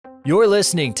You're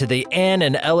listening to the Ann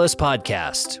and Ellis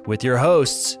podcast with your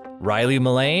hosts, Riley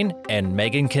Mullane and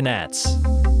Megan Knatz.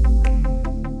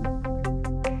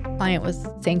 Client was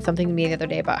saying something to me the other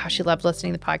day about how she loved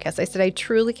listening to the podcast. I said, I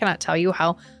truly cannot tell you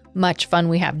how much fun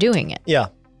we have doing it. Yeah.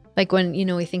 Like when,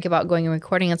 we think about going and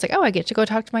recording, it's like, oh, I get to go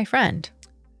talk to my friend.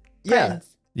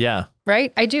 Friends, Yeah.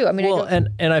 right? I do. I mean, Well,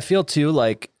 and I feel too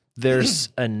like there's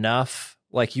enough,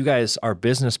 like you guys are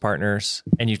business partners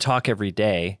and you talk every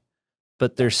day,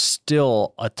 but there's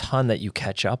still a ton that you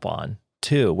catch up on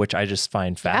too, which I just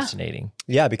find fascinating.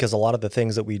 Yeah, because a lot of the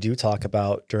things that we do talk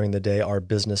about during the day are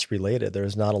business related.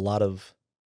 There's not a lot of,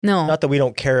 not that we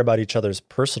don't care about each other's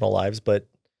personal lives, but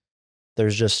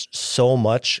there's just so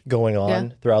much going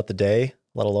on throughout the day,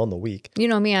 let alone the week. You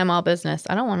know me, I'm all business.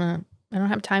 I don't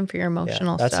have time for your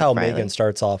emotional stuff. That's how Riley. Megan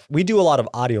starts off. We do a lot of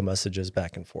audio messages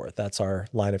back and forth. That's our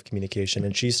line of communication.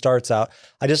 And she starts out,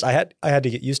 I had to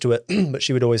get used to it, but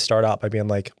she would always start out by being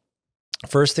like,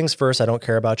 first things first, I don't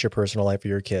care about your personal life or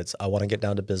your kids. I want to get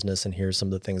down to business and here's some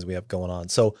of the things we have going on.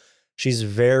 So she's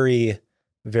very,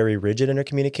 very rigid in her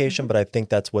communication, but I think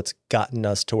that's what's gotten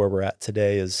us to where we're at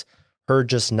today is her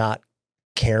just not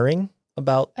caring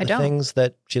about the things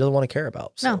that she doesn't want to care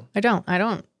about. So. No, I don't. I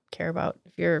don't care about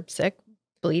if you're sick,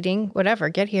 bleeding, whatever.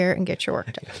 Get here and get your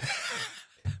work done.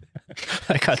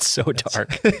 That got so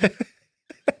dark.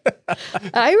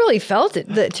 I really felt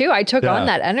it too. I took on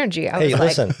that energy. I was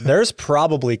listen, there's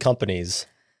probably companies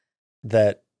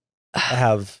that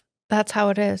have. That's how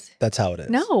it is. That's how it is.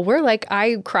 No, we're like,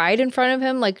 I cried in front of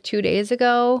him like 2 days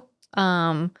ago.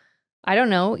 I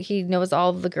don't know. He knows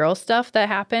all the girl stuff that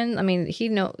happened. I mean,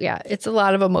 it's a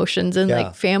lot of emotions and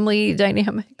like family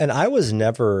dynamic. And I was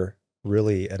never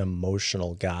really an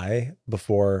emotional guy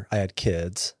before I had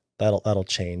kids. That'll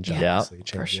change. Obviously.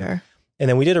 For sure. And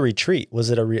then we did a retreat. Was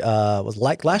it was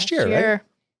like last year, right?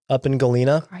 Up in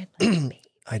Galena. Cried like a baby.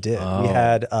 I did. We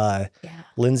had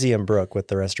Lindsay and Brooke with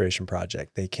the Restoration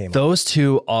Project. They came. Those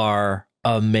two are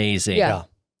amazing. Yeah.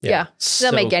 So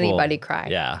They'll make cool. anybody cry.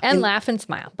 Yeah. And laugh and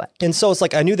smile. And so it's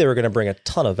like, I knew they were going to bring a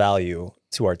ton of value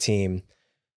to our team.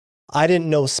 I didn't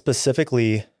know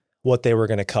specifically what they were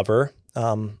going to cover.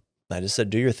 I just said,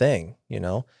 do your thing,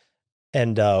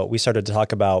 And we started to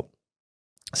talk about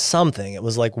something. It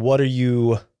was like, what are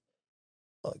you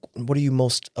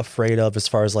most afraid of as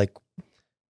far as like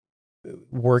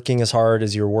working as hard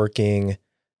as you're working?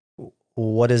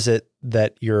 What is it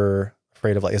that you're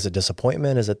afraid of? Like, is it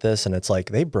disappointment? Is it this? And it's like,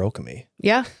 they broke me.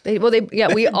 Yeah.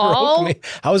 We all. Me.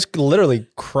 I was literally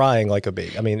crying like a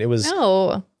baby. I mean, it was.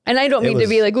 No. And I don't mean to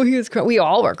be like, he was crying. We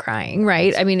all were crying,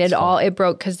 right? I mean, it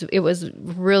broke because it was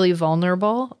really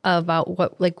vulnerable about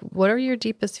what are your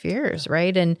deepest fears,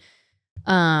 right? And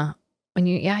when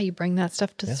you bring that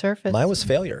stuff to the surface. Mine was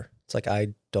failure. It's like,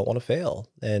 I don't want to fail.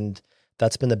 And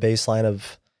that's been the baseline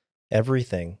of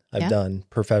everything I've done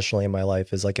professionally in my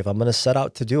life is like, if I'm going to set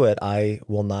out to do it, I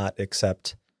will not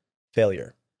accept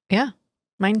failure. Yeah.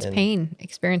 Mine's pain,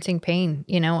 experiencing pain.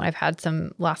 I've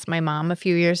lost my mom a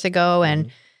few years ago and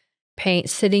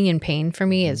sitting in pain for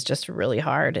me is just really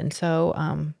hard. And so,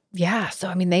 so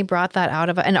I mean, they brought that out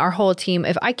of it. And our whole team,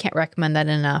 if I can't recommend that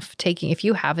enough, if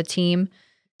you have a team,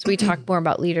 so we talk more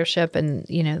about leadership and,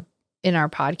 in our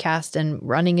podcast and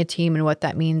running a team and what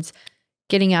that means,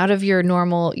 getting out of your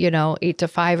normal, 8 to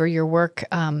 5 or your work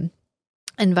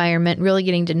environment, really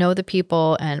getting to know the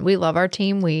people. And we love our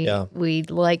team. We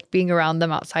like being around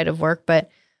them outside of work, but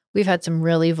we've had some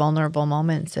really vulnerable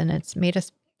moments and it's made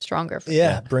us stronger.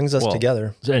 It brings us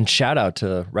together. And shout out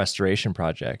to Restoration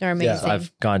Project. They're amazing.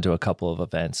 I've gone to a couple of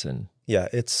events and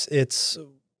it's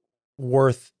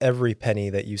worth every penny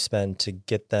that you spend to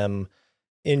get them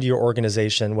into your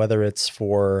organization, whether it's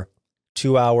for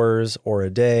 2 hours or a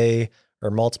day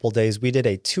or multiple days. We did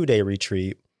a 2-day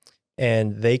retreat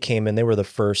and they came and they were the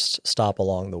first stop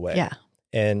along the way. Yeah.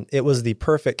 And it was the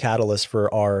perfect catalyst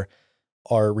for our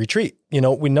retreat.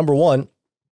 Number one,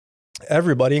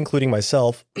 everybody, including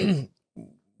myself,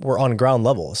 were on ground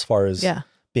level as far as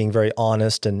being very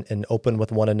honest and open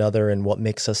with one another and what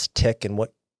makes us tick and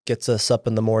what gets us up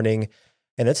in the morning.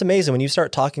 And it's amazing when you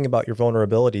start talking about your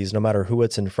vulnerabilities, no matter who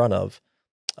it's in front of,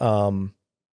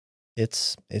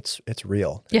 it's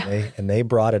real. Yeah. And they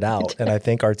brought it out. And I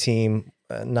think our team,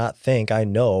 I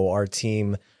know our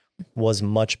team was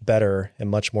much better and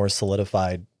much more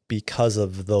solidified because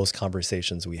of those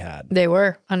conversations we had. They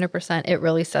were 100%. It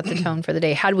really set the tone for the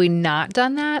day. Had we not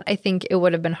done that, I think it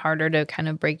would have been harder to kind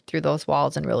of break through those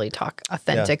walls and really talk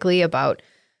authentically about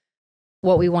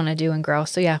what we want to do and grow.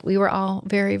 So we were all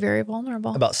very, very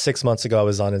vulnerable. About 6 months ago, I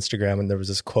was on Instagram and there was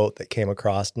this quote that came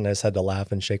across and I just had to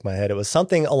laugh and shake my head. It was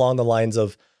something along the lines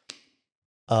of,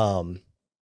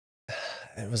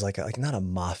 it was like not a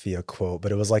mafia quote,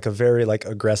 but it was like a very like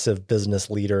aggressive business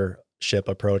leadership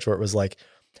approach where it was like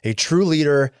a true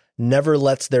leader never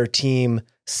lets their team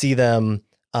see them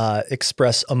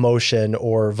express emotion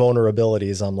or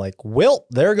vulnerabilities. I'm like, well,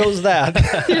 there goes that.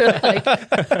 You're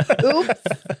like,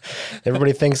 oops.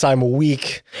 Everybody thinks I'm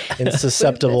weak and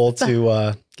susceptible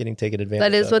to getting taken advantage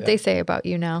of. That is what they say about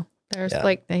you now. There's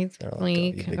like, he's They're like,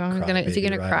 weak. "Oh, you big Is he crybaby,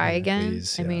 gonna right cry now, again?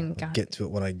 please." I Yeah, mean, I'll God, get to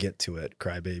it when I get to it,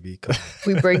 crybaby. Come on.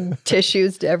 we bring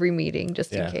tissues to every meeting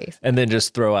just in case. And then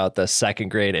just throw out the second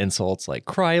grade insults like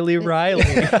Cryly Riley.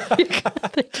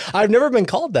 I've never been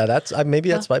called that. That's maybe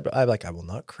that's my. I'm like, I will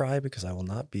not cry because I will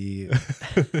not be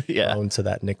Yeah. known to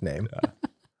that nickname.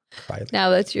 Cry.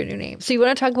 Now that's your new name. So you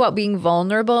want to talk about being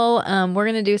vulnerable? We're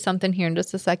going to do something here in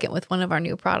just a second with one of our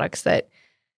new products that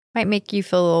might make you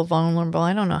feel a little vulnerable.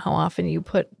 I don't know how often you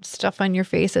put stuff on your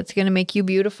face that's going to make you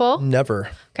beautiful. Never.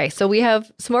 Okay, so we have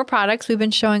some more products. We've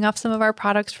been showing off some of our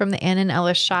products from the Ann and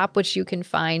Ellis shop, which you can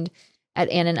find at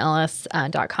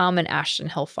annandellis.com and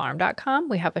ashtonhillfarm.com.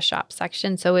 We have a shop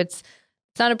section. So it's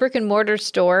not a brick and mortar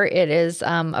store. It is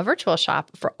a virtual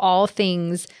shop for all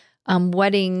things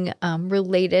wedding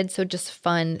related. So just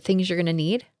fun things you're going to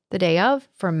need the day of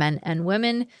for men and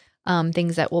women.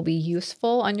 Things that will be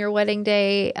useful on your wedding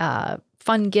day,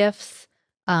 fun gifts,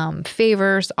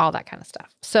 favors, all that kind of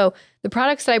stuff. So the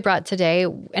products that I brought today,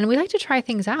 and we like to try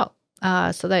things out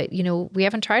so that, you know, we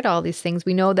haven't tried all these things.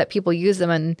 We know that people use them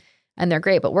and they're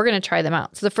great, but we're going to try them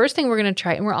out. So the first thing we're going to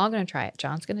try, and we're all going to try it.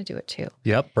 John's going to do it too.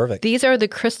 Yep. Perfect. These are the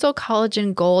Crystal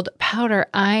Collagen Gold Powder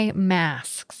Eye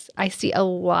Masks. I see a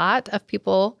lot of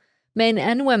people, men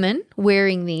and women,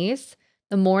 wearing these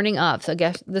the morning of. So I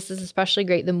guess this is especially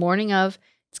great. The morning of,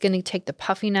 it's going to take the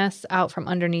puffiness out from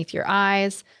underneath your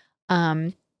eyes,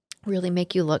 really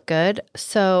make you look good.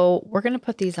 So we're going to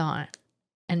put these on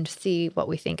and see what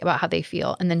we think about how they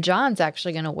feel. And then John's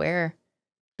actually going to wear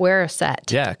a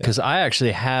set. Yeah, because I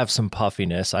actually have some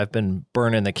puffiness. I've been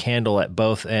burning the candle at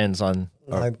both ends on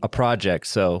a project.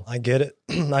 So I get it.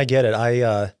 I get it.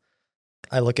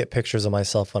 I look at pictures of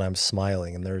myself when I'm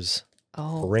smiling, and there's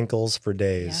wrinkles for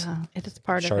days. Yeah, it is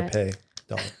part Shar of it. Pei.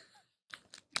 Don't.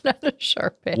 Not a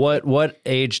Sharpie. what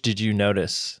age did you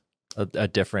notice a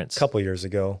difference? A couple years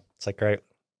ago. It's like, right,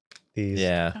 these. I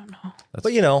Yeah. don't know.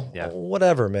 But you know, Yeah.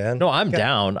 whatever, man. No, I'm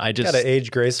down. I just Gotta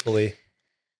age gracefully.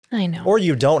 I know. Or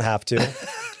you don't have to.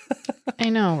 I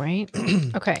know, right?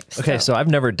 Okay. Okay, so I've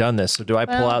never done this. So do I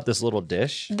pull Well, out this little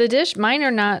dish? the dish, mine are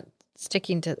not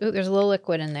sticking to, there's a little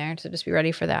liquid in there. So just be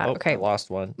ready for that. Oh, Okay. I lost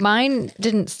one. Mine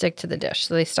didn't stick to the dish.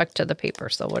 So they stuck to the paper.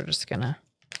 So we're just going to.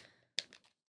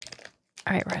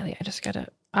 All right, Riley,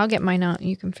 I'll get mine out and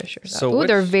you can fish yours So out. Ooh,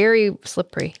 they're very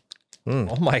slippery.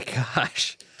 Oh my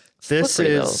gosh. This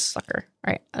Slippery little is sucker.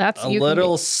 All right. That's a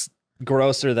little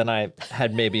grosser than I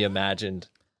had maybe imagined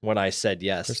when I said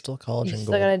yes. Crystal You collagen still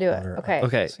gold. got to do it. powder. Okay.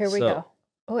 Okay, Here we so- go.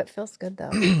 Oh, it feels good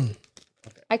though.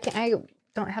 I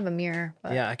don't have a mirror.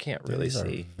 But Yeah, I can't really These are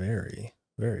see. very,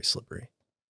 very slippery.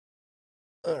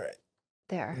 All right.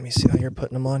 There. Let me see how you're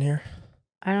putting them on here.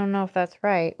 I don't know if that's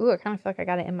right. Ooh, I kind of feel like I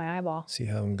got it in my eyeball. See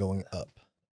how I'm going up.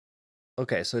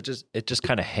 Okay, so it just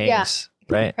kind of Yeah. hangs,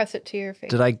 right? Press it to your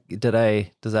face.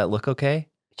 Does that look okay?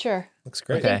 Sure. Looks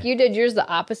great. Okay. I think you did yours the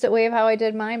opposite way of how I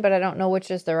did mine, but I don't know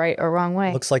which is the right or wrong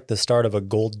way. Looks like the start of a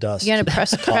gold dust. You gotta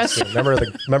press. costume.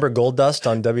 Remember Gold Dust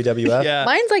on WWF? Yeah.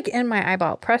 Mine's like in my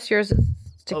eyeball. Press yours. It's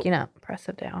sticking up. Press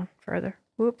it down further.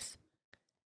 Whoops.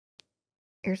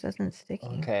 Yours isn't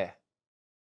sticking. Okay.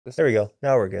 There we go.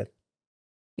 Now we're good.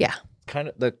 Yeah. Kind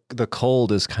of the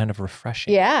cold is kind of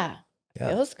refreshing. Yeah. Yeah.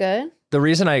 Feels good. The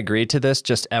reason I agreed to this,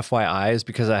 just FYI, is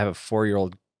because I have a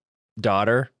 4-year-old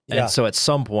daughter. Yeah. And so at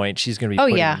some point she's going to be Oh,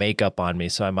 putting yeah. makeup on me.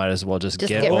 So I might as well just Just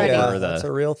get get Oh, ready. yeah, over that's a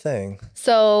the. real thing.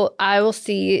 So I will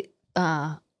see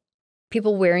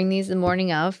people wearing these the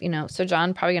morning of, so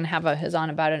John probably going to have his on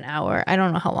about an hour. I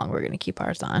don't know how long we're going to keep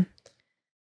ours on.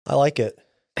 I like it.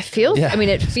 It feels, Yeah. I mean,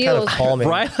 it Kind feels, of calming.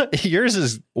 Right? Yours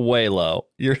is way low.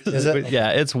 Yours Is it? Yeah,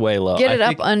 it's way low. get I it up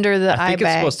think- under the I eye think it's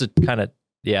bag. supposed to kind of.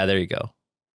 Yeah, there you go.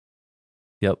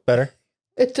 Yep. Better.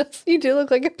 It does. You do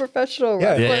look like a professional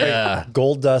Yeah. wrestler. Yeah.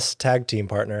 Gold Dust tag team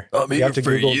partner. I'm you have to here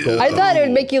for Google you. Gold I Dust. thought it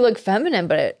would make you look feminine,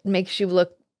 but it makes you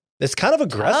look It's kind of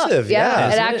aggressive. tough. Yeah,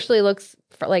 it isn't actually looks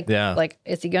like, Yeah. like,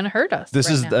 is he going to hurt us? This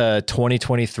right is now? the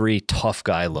 2023 tough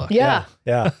guy look. Yeah.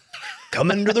 Yeah. Come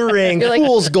into the ring. You're like-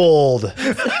 Fool's gold.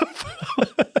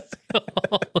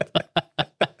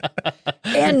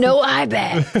 And no eye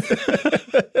bag.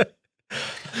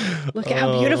 Look at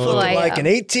how beautiful I Looking am. like an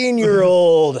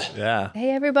 18-year-old. Yeah.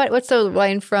 Hey, everybody. What's the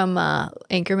line from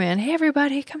Anchorman? Hey,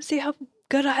 everybody, come see how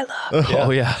good I look.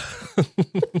 Oh yeah.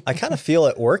 I kind of feel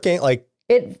it working. Like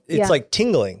It's like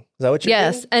tingling. Is that what you're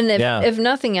yes. getting? And if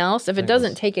nothing else, if it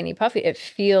doesn't take any puffy, it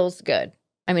feels good.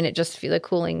 I mean, the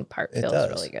cooling part feels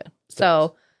really good.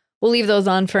 So we'll leave those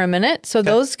on for a minute. So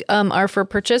those are for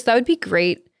purchase. That would be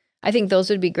great. I think those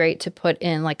would be great to put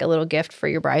in like a little gift for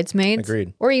your bridesmaids.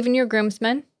 Agreed. Or even your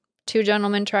groomsmen. 2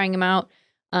 gentlemen trying them out.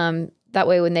 That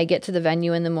way, when they get to the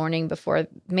venue in the morning before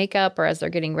makeup or as they're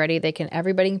getting ready,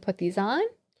 everybody can put these on.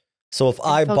 So if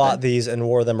I bought these and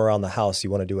wore them around the house,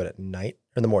 you want to do it at night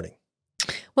or in the morning?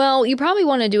 Well, you probably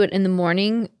want to do it in the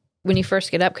morning when you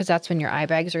first get up because that's when your eye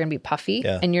bags are going to be puffy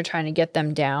and you're trying to get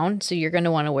them down. So you're going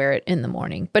to want to wear it in the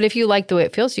morning. But if you like the way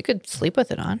it feels, you could sleep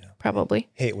with it on, probably.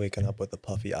 Hate waking up with a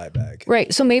puffy eye bag.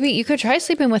 Right. So maybe you could try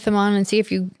sleeping with them on and see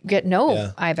if you get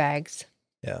no eye bags.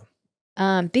 Yeah.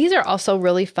 These are also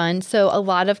really fun. So a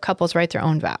lot of couples write their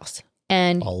own vows.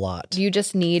 And a lot. You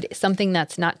just need something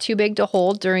that's not too big to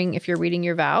hold if you're reading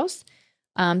your vows.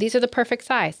 These are the perfect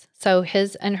size. So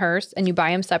his and hers, and you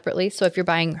buy them separately. So if you're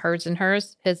buying hers and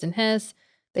hers, his and his,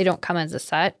 they don't come as a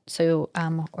set. So,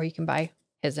 or you can buy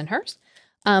his and hers.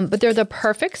 But they're the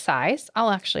perfect size.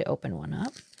 I'll actually open one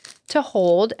up to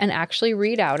hold and actually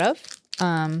read out of.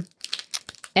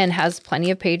 And has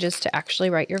plenty of pages to actually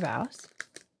write your vows.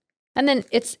 And then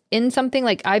it's in something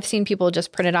like I've seen people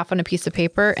just print it off on a piece of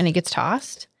paper and it gets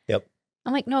tossed. Yep.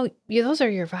 I'm like, no, those are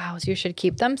your vows. You should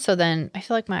keep them. So then I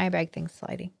feel like my eye bag thing's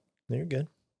sliding. You're good.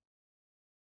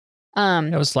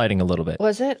 It was sliding a little bit.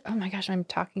 Was it? Oh my gosh, I'm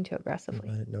talking too aggressively.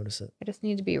 I didn't notice it. I just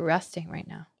need to be resting right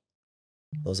now.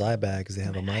 Those eye bags, they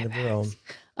have a mind of their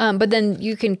own. But then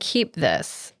you can keep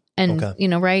this and,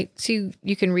 right? So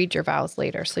you can read your vows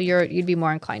later. So you'd be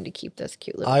more inclined to keep this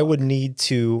cute little I would need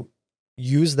to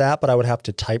use that, but I would have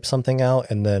to type something out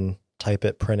and then type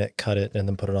it, print it, cut it, and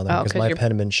then put it on there because my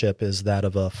penmanship is that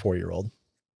of a 4-year-old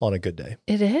on a good day.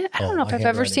 It is? I don't know if I've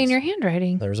ever seen your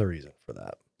handwriting. There's a reason for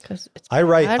that. Because I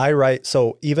write.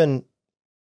 So even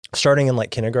starting in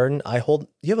like kindergarten,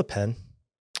 you have a pen?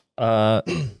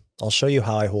 I'll show you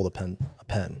how I hold a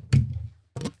pen.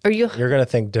 You're going to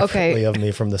think differently of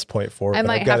me from this point forward. I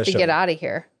might have to get out of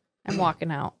here. I'm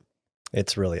walking out.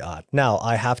 It's really odd. Now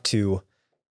I have to,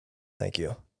 thank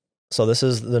you. So this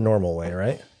is the normal way,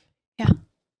 right? Yeah.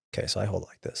 Okay. So I hold it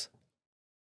like this.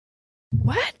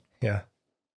 What? Yeah.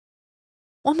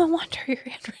 Well, no wonder your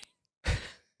handwriting.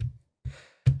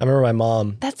 I remember my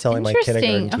mom telling my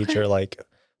kindergarten teacher, like,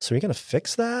 so are you going to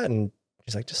fix that? And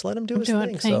she's like, just let him do his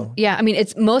thing. So yeah. I mean,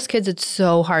 most kids, it's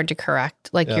so hard to correct.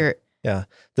 Like yeah.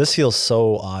 This feels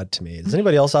so odd to me. Does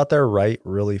anybody else out there write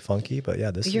really funky? But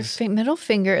yeah, your middle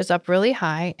finger is up really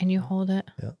high and you hold it.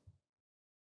 Yeah.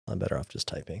 I'm better off just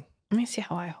typing. Let me see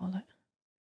how I hold it.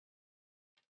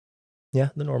 Yeah.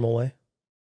 The normal way.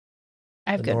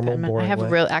 I have good penmanship. I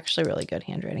have actually really good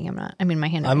handwriting. My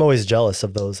handwriting. I'm always jealous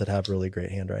of those that have really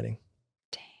great handwriting.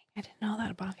 Dang, I didn't know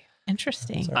that about you.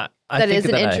 Interesting. That is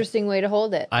an interesting way to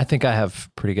hold it. I think I have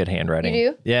pretty good handwriting.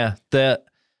 You do? Yeah. The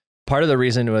part of the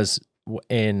reason was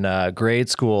in grade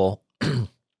school,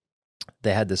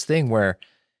 they had this thing where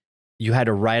you had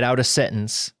to write out a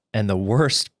sentence, and the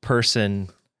worst person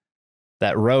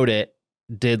that wrote it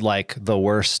did like the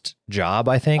worst job,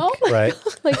 I think. Oh right.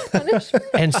 God, like punishment.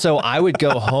 And so I would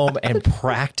go home and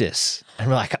practice. And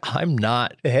I'm like, I'm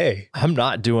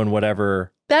not doing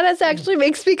whatever. That actually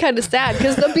makes me kind of sad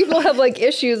because some people have like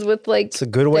issues with like. It's a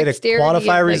good way to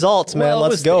quantify results, man.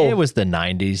 Let's go. It was the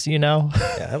 90s, you know?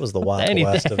 Yeah, it was the wild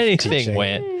west of teaching.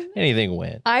 Anything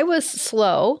went. I was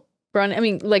slow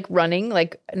running.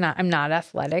 I'm not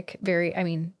athletic.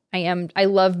 I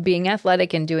love being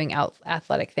athletic and doing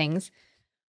athletic things.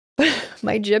 But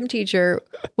my gym teacher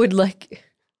would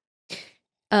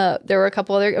there were a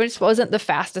couple other, I just wasn't the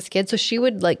fastest kid. So she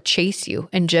would like chase you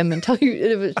in gym and tell you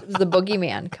it was the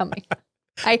boogeyman coming.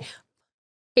 I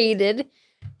hated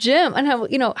gym. And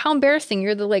how embarrassing.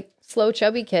 You're the like slow,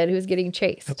 chubby kid who's getting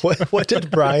chased. What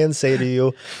did Brian say to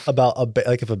you about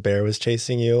if a bear was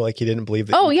chasing you? Like he didn't believe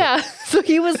that. Oh yeah. So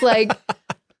he was like,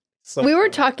 we were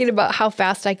talking about how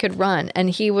fast I could run. And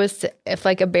if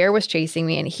like a bear was chasing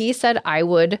me and he said I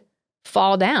would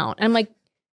fall down. And I'm like,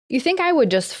 you think I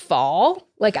would just fall?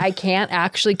 Like I can't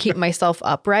actually keep myself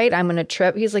upright. I'm going to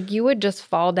trip. He's like, you would just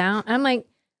fall down. I'm like,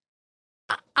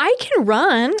 I can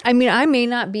run. I mean, I may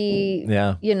not be,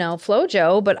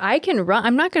 Flojo, but I can run.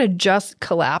 I'm not going to just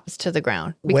collapse to the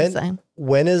ground.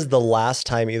 When is the last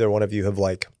time either one of you have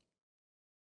like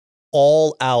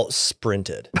all out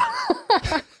sprinted?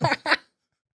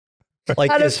 Like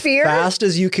out as of fear? Fast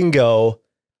as you can go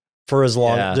for as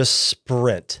long, just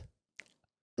sprint.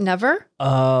 Never?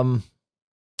 I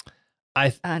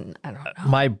don't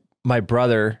know. My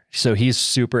brother, so he's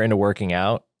super into working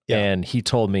out. Yeah. And he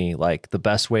told me like the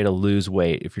best way to lose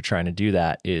weight if you're trying to do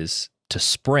that is to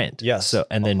sprint. Yes, So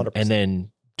and 100%.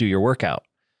 then do your workout.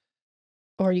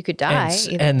 Or you could die.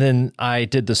 And then I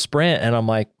did the sprint and I'm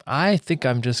like, I think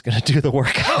I'm just going to do the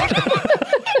workout.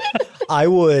 I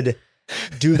would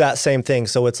do that same thing.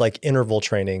 So it's like interval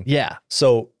training. Yeah.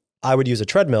 So I would use a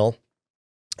treadmill,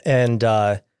 and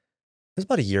it was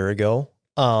about a year ago.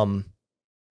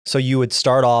 So you would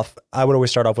start off, I would always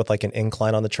start off with like an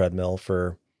incline on the treadmill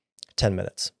for 10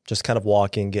 minutes, just kind of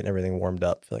walking, getting everything warmed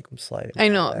up. I feel like I'm sliding. I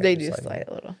know they do slide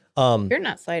a little. You're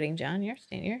not sliding, John. You're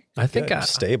staying. I think I'm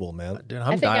stable, man. Dude, I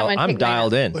think I'm gonna I'm take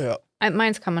dialed in. Yeah.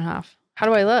 Mine's coming off. How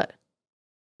do I look?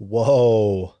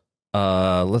 Whoa.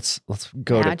 Let's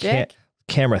go Magic? to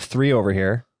camera 3 over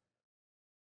here.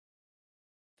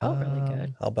 Oh, really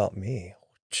good. How about me?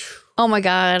 Oh my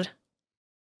God.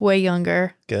 Way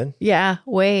younger. Good. Yeah,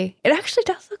 way. It actually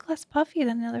does look less puffy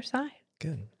than the other side.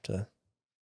 Good.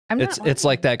 It's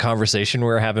like that conversation we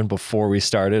were having before we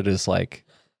started is like,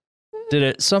 did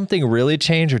it something really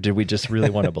change or did we just really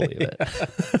want to believe it?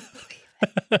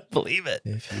 Believe it.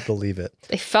 If you believe it.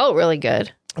 It felt really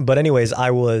good. But anyways,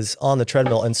 I was on the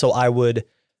treadmill, and so I would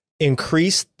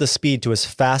increase the speed to as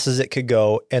fast as it could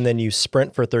go, and then you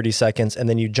sprint for 30 seconds, and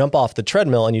then you jump off the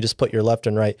treadmill and you just put your left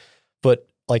and right foot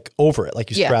like over it, like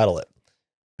you straddle it.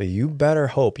 But you better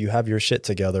hope you have your shit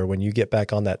together when you get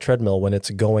back on that treadmill when it's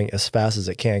going as fast as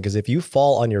it can. Because if you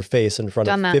fall on your face in front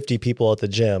of 50 people at the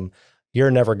gym,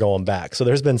 you're never going back. So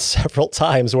there's been several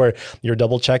times where you're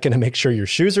double checking to make sure your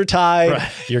shoes are tied,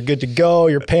 Right. You're good to go,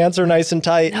 your pants are nice and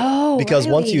tight. No, because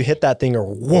really? once you hit that thing, or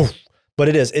woof, but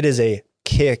it is a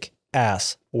kick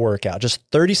ass workout. Just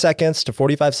 30 seconds to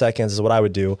 45 seconds is what I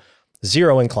would do.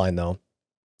 0 incline though.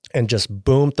 And just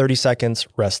boom, 30 seconds,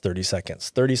 rest 30 seconds,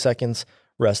 30 seconds,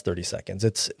 rest 30 seconds.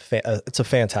 It's a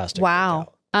fantastic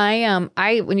workout.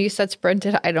 I when you said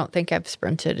sprinted, I don't think I've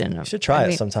sprinted in a. You should try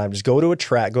it sometime. Just go to a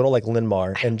track, go to like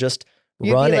Linmar, and just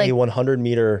run a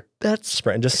 100-meter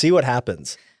sprint and just see what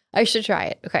happens. I should try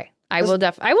it. Okay. I will do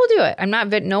it. I'm not,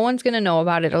 no one's going to know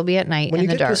about it. It'll be at night when in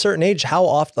the dark. When you get to a certain age, how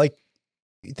often, like,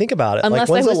 think about it. Unless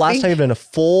like, when's the last time you've been a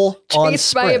full-on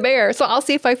sprint? By a bear. So I'll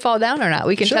see if I fall down or not.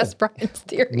 We can test Brian's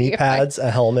theory. Knee pads, a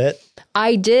helmet.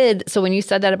 I did. So when you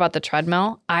said that about the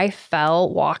treadmill, I fell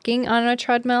walking on a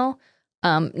treadmill.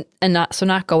 And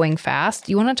not going fast.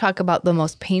 You want to talk about the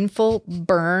most painful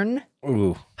burn?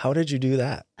 Ooh. How did you do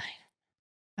that?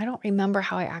 I don't remember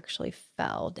how I actually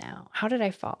fell down. How did I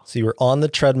fall? So you were on the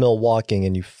treadmill walking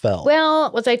and you fell.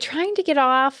 Well, was I trying to get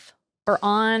off or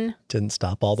on? Didn't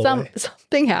stop all the way.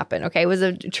 Something happened. Okay. It was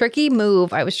a tricky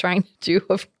move I was trying to do,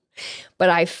 but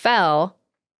I fell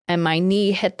and my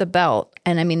knee hit the belt.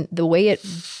 And I mean, the way it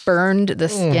burned the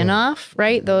skin off,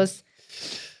 right?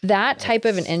 That type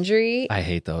of an injury. I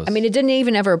hate those. I mean, it didn't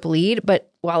even ever bleed,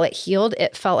 but while it healed,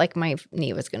 it felt like my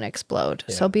knee was going to explode.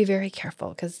 Yeah. So be very careful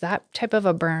because that type of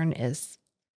a burn is,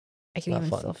 I can even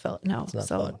still feel it. No, it's not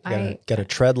so fun. You gotta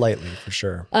tread lightly for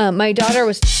sure. My daughter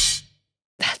was,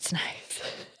 that's nice.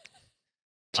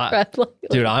 Tread lightly.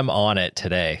 Dude, I'm on it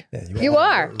today. Yeah, you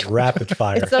are. Rapid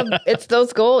fire. It's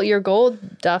those your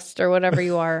gold dust or whatever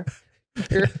you are.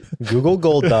 Google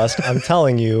Gold Dust. I'm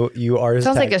telling you, you are his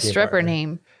sounds like a stripper partner.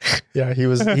 name. Yeah, he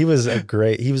was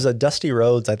a Dusty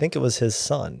Rhodes. I think it was his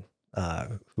son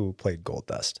who played Gold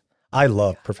Dust. I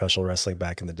loved professional wrestling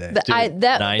back in the day.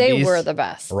 They were the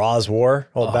best. Roz War,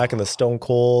 back in the Stone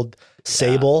Cold,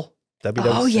 Sable,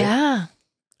 WWC. Oh yeah.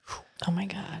 Oh my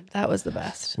God, that was the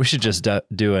best. We should just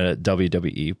do a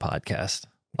WWE podcast.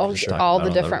 All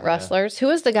the different wrestlers. Who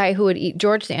was the guy who would eat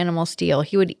George the Animal Steel?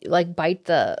 He would like bite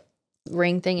the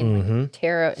ring thing and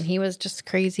tear it, and he was just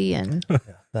crazy. And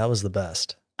that was the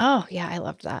best. Oh yeah, I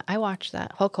loved that. I watched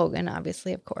that. Hulk Hogan,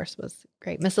 obviously, of course, was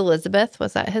great. Miss Elizabeth,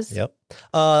 was that his? Yep.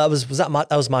 That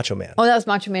was Macho Man. Oh, that was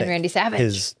Macho Man Randy Savage.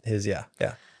 His yeah.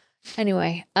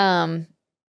 Anyway,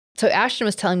 so Ashton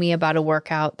was telling me about a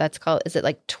workout that's called, is it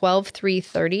like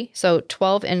 12-3-30? So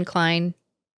 12 incline,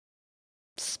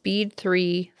 speed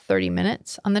 30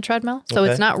 minutes on the treadmill. So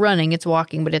it's not running, it's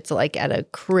walking, but it's like at a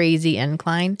crazy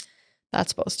incline. That's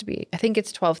supposed to be, I think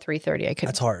it's 12-3-30.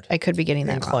 That's hard. I could be getting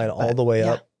that incline wrong, all the way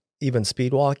up. Even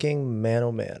speed walking, man,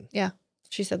 oh man. Yeah.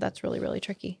 She said that's really, really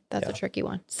tricky. That's a tricky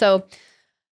one. So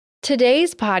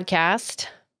today's podcast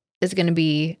is going to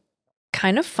be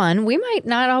kind of fun. We might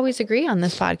not always agree on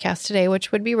this podcast today,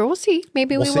 which would be, we'll see.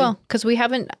 Maybe we will. Because we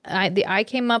haven't, I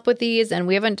came up with these and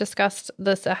we haven't discussed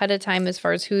this ahead of time as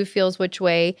far as who feels which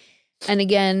way. And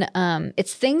again,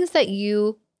 it's things that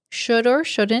you should or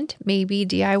shouldn't maybe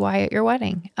DIY at your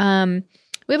wedding.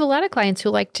 We have a lot of clients who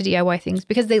like to DIY things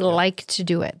because they like to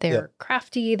do it. They're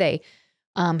crafty. They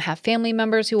have family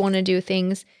members who want to do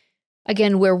things.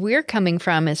 again, where we're coming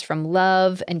from is from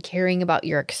love and caring about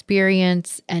your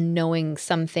experience and knowing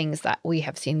some things that we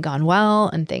have seen gone well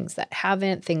and things that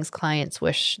haven't, things clients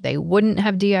wish they wouldn't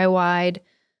have DIY'd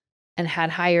and had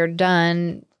hired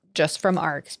done just from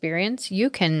our experience. You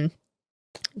can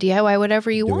DIY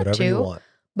whatever you Do want whatever to, you want.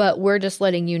 but we're just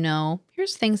letting you know,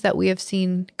 here's things that we have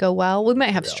seen go well. We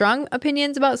might have strong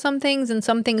opinions about some things, and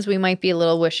some things we might be a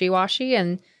little wishy-washy.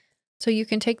 And so you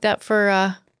can take that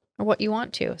for what you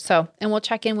want to. So, and we'll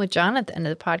check in with John at the end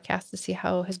of the podcast to see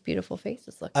how his beautiful face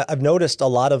is looking. I've noticed a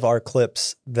lot of our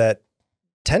clips that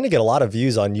tend to get a lot of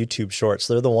views on YouTube Shorts.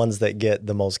 They're the ones that get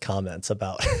the most comments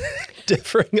about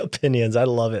differing opinions. I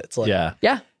love it. It's like, Yeah.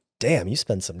 damn, you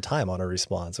spend some time on a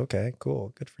response. Okay,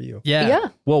 cool. Good for you. Yeah.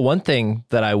 Well, one thing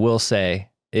that I will say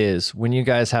is when you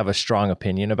guys have a strong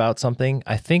opinion about something,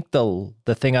 I think the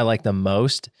thing I like the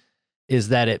most is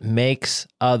that it makes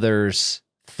others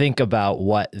think about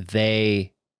what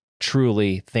they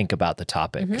truly think about the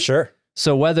topic. Mhm. Sure.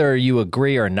 So whether you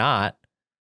agree or not,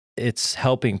 it's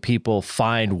helping people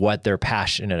find what they're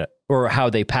passionate or how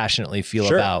they passionately feel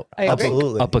Sure. about I agree.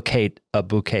 Absolutely. a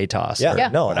bouquet toss. Yeah, or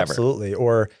no, whatever. absolutely.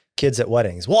 Or kids at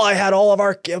weddings. Well, I had all of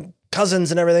our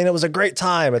cousins and everything. It was a great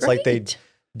time. It's like they Great.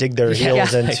 dig their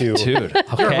heels into, Dude, you're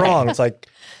okay. wrong. It's like,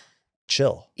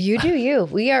 chill. You do you.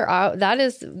 We are out.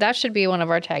 That should be one of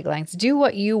our taglines. Do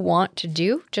what you want to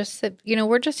do. Just that,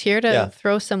 we're just here to Yeah.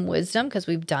 throw some wisdom because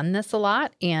we've done this a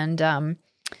lot, and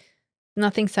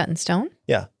nothing's set in stone.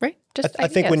 Yeah. Right. Just I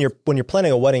think when you're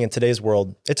planning a wedding in today's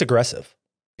world, it's aggressive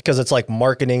because it's like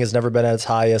marketing has never been at its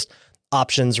highest.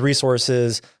 Options,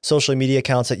 resources, social media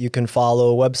accounts that you can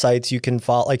follow, websites you can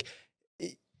follow. Like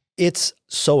it's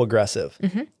so aggressive.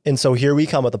 Mhm. And so here we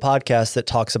come with a podcast that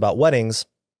talks about weddings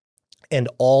and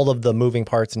all of the moving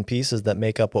parts and pieces that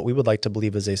make up what we would like to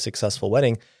believe is a successful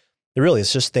wedding. It really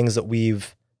is just things that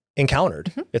we've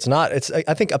encountered. Mhm.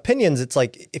 I think opinions, it's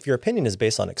like if your opinion is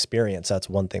based on experience, that's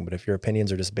one thing. But if your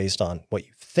opinions are just based on what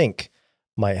you think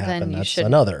might happen, you that's shouldn't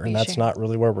another. be And that's sharing. not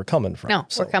really where we're coming from. No,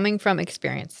 So, we're coming from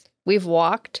experience. We've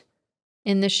walked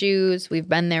in the shoes. We've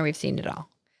been there. We've seen it all.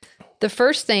 The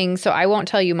first thing, so I won't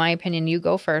tell you my opinion. You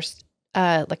go first.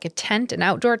 Like a tent, an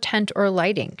outdoor tent or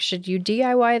lighting. Should you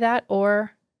DIY that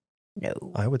or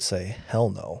no? I would say hell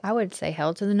no. I would say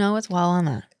hell to the no as well on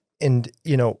that. And,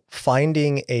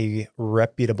 finding a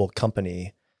reputable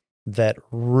company that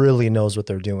really knows what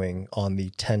they're doing on the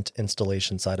tent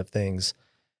installation side of things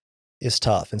is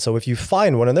tough. And so if you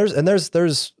find one, and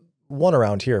there's one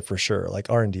around here for sure, like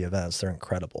R&D Events, they're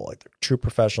incredible. Like they're true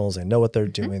professionals. They know what they're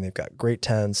doing. They've got great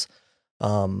tents,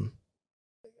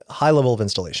 high level of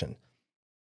installation.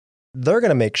 They're going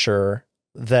to make sure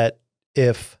that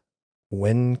if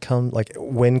wind comes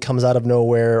out of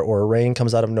nowhere or rain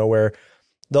comes out of nowhere,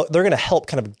 they're going to help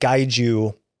kind of guide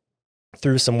you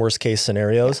through some worst case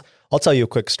scenarios. I'll tell you a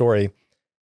quick story.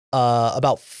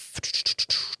 About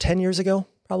 10 years ago,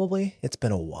 probably. It's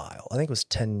been a while. I think it was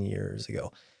 10 years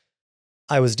ago.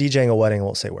 I was DJing a wedding. I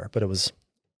won't say where, but it was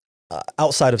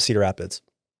outside of Cedar Rapids.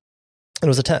 And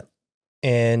it was a tent.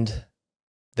 And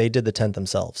they did the tent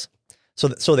themselves.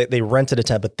 So they rented a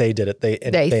tent, but they did it. They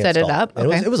set it installed up? And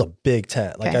Okay. it was a big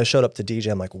tent. Like Okay. I showed up to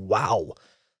DJ. I'm like, wow,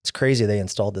 it's crazy. They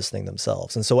installed this thing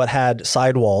themselves. And so it had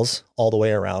sidewalls all the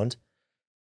way around.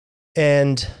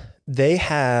 And they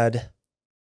had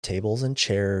tables and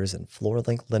chairs and floor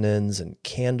length linens and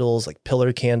candles, like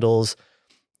pillar candles,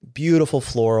 beautiful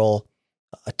floral,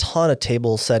 a ton of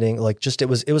table setting. Like just, it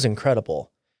was incredible.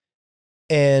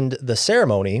 And the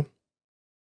ceremony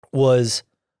was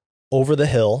over the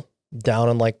hill down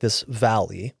in like this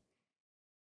valley.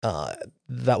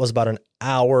 That was about an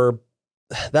hour.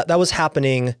 That was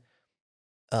happening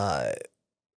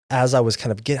as I was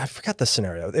kind of I forgot the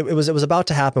scenario. It was about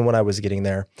to happen when I was getting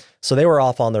there. So they were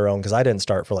off on their own because I didn't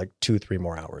start for like 2-3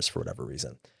 more hours for whatever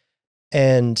reason.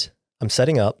 And I'm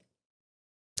setting up.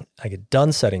 I get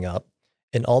done setting up,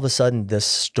 and all of a sudden this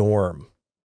storm,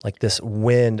 like this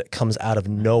wind comes out of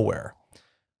nowhere.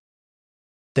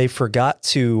 They forgot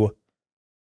to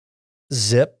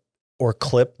zip or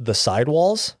clip the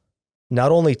sidewalls,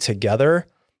 not only together,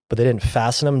 but they didn't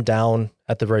fasten them down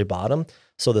at the very bottom.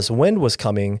 So this wind was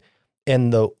coming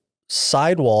and the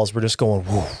sidewalls were just going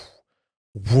woof,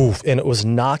 woof. And it was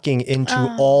knocking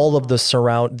into all of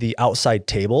the outside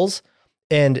tables.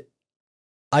 And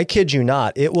I kid you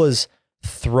not, it was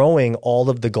throwing all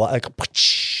of the glass,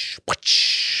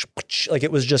 like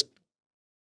it was just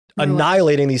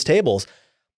annihilating these tables.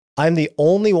 I'm the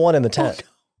only one in the tent.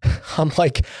 I'm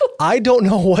like, I don't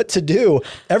know what to do.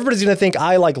 Everybody's going to think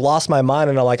I like lost my mind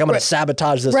and I'm going to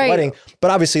sabotage this wedding.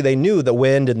 But obviously they knew the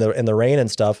wind and the rain and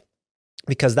stuff.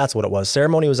 because that's what it was.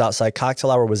 Ceremony was outside,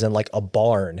 cocktail hour was in like a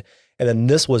barn. And then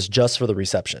this was just for the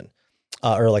reception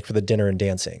or like for the dinner and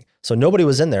dancing. So nobody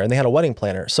was in there and they had a wedding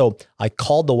planner. So I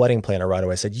called the wedding planner right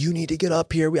away. I said, you need to get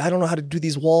up here. I don't know how to do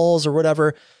these walls or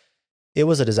whatever. It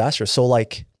was a disaster. So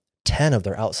like 10 of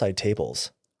their outside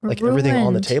tables, like everything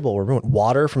on the table were ruined.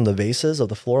 Water from the vases of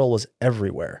the floral was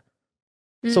everywhere.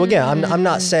 So again, I'm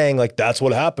not saying like that's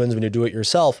what happens when you do it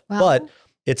yourself, but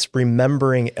it's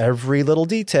remembering every little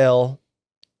detail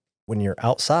when you're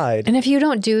outside. And if you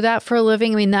don't do that for a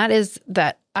living, I mean,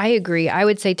 I agree. I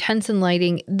would say tents and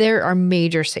lighting, there are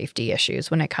major safety issues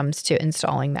when it comes to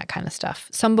installing that kind of stuff.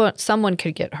 Someone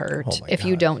could get hurt if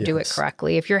you don't do it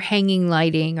correctly. If you're hanging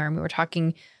lighting, or we're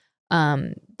talking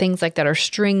things like that, or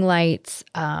string lights,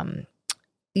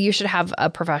 you should have a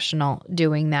professional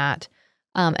doing that.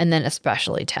 And then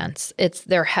especially tents.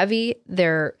 They're heavy.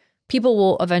 People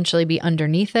will eventually be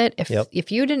underneath it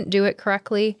if you didn't do it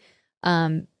correctly.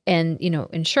 And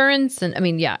insurance, and I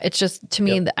mean, it's just, to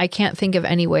me, I can't think of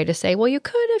any way to say, well, you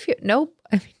could if you, nope.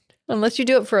 I mean, unless you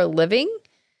do it for a living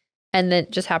and then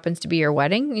it just happens to be your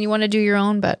wedding and you want to do your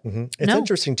own, but It's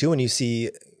interesting too when you see,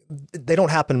 they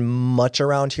don't happen much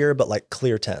around here, but like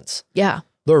clear tents. Yeah.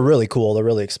 They're really cool. They're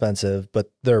really expensive, but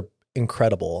they're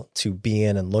incredible to be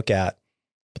in and look at.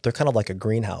 But they're kind of like a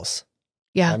greenhouse.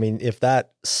 Yeah. I mean, if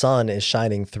that sun is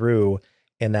shining through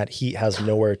and that heat has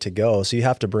nowhere to go, so you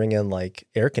have to bring in like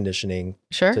air conditioning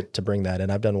to bring that in.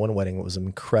 I've done one wedding. It was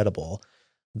incredible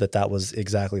that was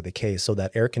exactly the case. So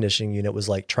that air conditioning unit was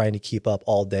like trying to keep up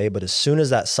all day. But as soon as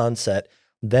that sun set,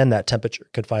 then that temperature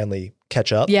could finally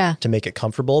catch up to make it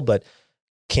comfortable. But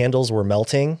candles were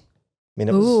melting. I mean,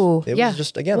 it was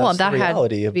just, again, that's the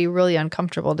reality. Had to be really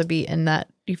uncomfortable to be in that.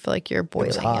 You feel like you're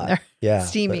boiling in there,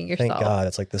 steaming yourself. Thank God.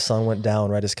 It's like the sun went down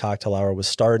right as cocktail hour was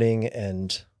starting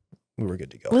and we were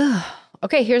good to go.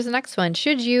 Okay, here's the next one.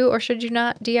 Should you or should you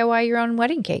not DIY your own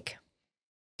wedding cake?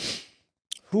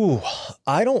 Ooh,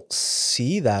 I don't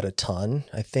see that a ton.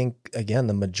 I think, again,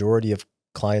 the majority of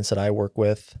clients that I work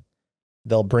with,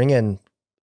 they'll bring in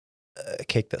a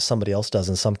cake that somebody else does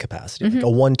in some capacity, like a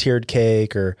 1-tiered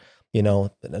cake or, an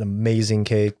amazing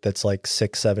cake that's like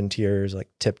 6-7 tiers, like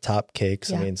tip top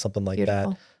cakes. I mean, something like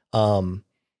that.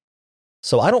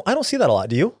 So I don't see that a lot.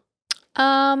 Do you?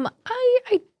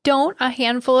 I don't. A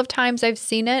handful of times I've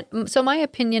seen it. So my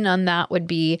opinion on that would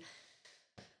be,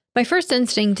 my first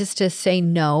instinct is to say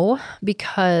no,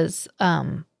 because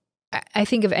I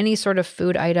think of any sort of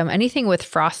food item, anything with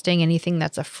frosting, anything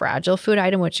that's a fragile food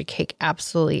item, which a cake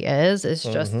absolutely is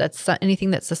just that's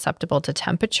anything that's susceptible to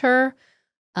temperature,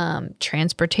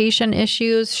 transportation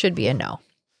issues should be a no,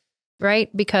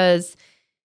 right? Because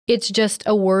it's just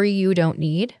a worry you don't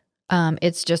need.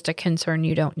 It's just a concern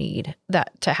you don't need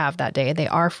that to have that day. They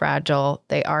are fragile.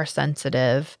 They are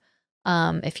sensitive.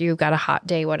 If you've got a hot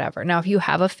day, whatever. Now, if you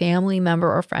have a family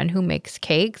member or friend who makes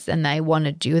cakes and they want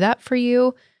to do that for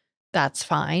you, that's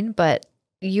fine. But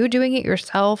you doing it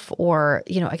yourself, or,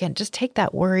 again, just take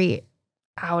that worry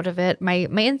out of it. My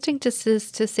instinct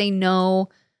is to say no.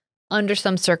 Under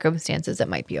some circumstances, it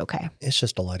might be okay. It's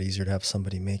just a lot easier to have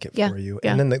somebody make it for you.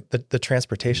 And then the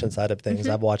transportation side of things,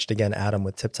 I've watched, again, Adam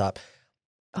with Tip Top.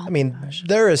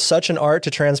 There is such an art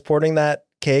to transporting that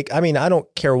cake. I mean, I don't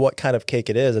care what kind of cake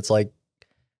it is. It's like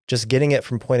just getting it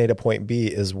from point A to point B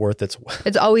is worth its weight.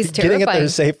 It's always terrifying. Getting it there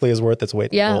safely is worth its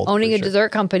weight in gold. Owning a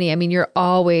dessert company, I mean, you're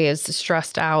always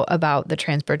stressed out about the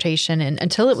transportation, and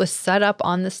until it was set up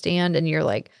on the stand and you're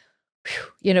like,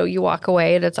 you walk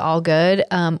away and it's all good.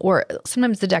 Or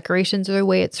sometimes the decorations are the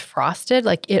way it's frosted,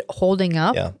 like it holding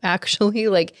up. Actually,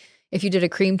 like if you did a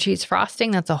cream cheese frosting,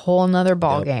 that's a whole nother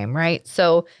ball game, right?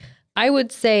 So I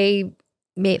would say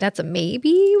that's a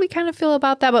maybe. We kind of feel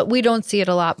about that, but we don't see it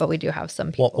a lot, but we do have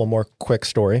some people. One more quick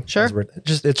story. Sure.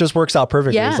 It just works out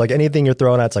perfectly. It's like anything you're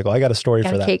throwing at, it's like, I got a story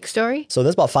for that. Cake story? So this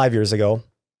is about 5 years ago.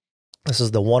 This is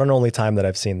the one and only time that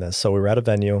I've seen this. So we were at a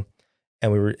venue.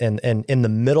 And we were in the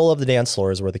middle of the dance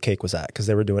floor is where the cake was at, because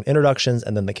they were doing introductions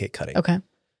and then the cake cutting. Okay.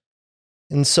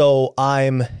 And so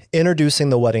I'm introducing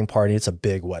the wedding party. It's a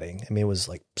big wedding. I mean, it was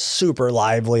like super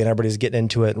lively and everybody's getting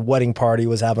into it. And wedding party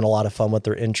was having a lot of fun with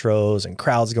their intros and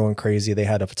crowds going crazy. They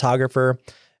had a photographer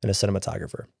and a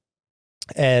cinematographer.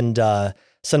 And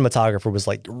cinematographer was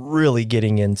like really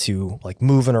getting into like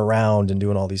moving around and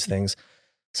doing all these things.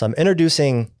 So I'm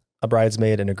introducing a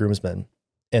bridesmaid and a groomsman,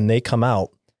 and they come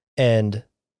out. And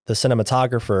the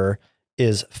cinematographer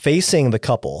is facing the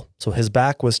couple. So his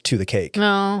back was to the cake.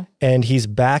 No. And he's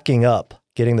backing up,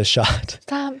 getting the shot.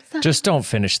 Stop. Just don't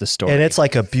finish the story. And it's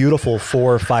like a beautiful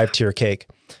 4 or 5 tier cake.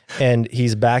 And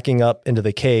he's backing up into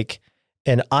the cake.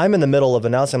 And I'm in the middle of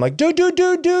announcing, I'm like, dude.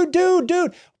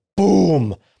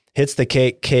 Boom. hits the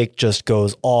cake. Cake just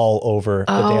goes all over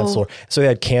the dance floor. So they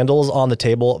had candles on the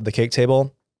table, the cake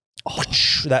table.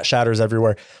 That shatters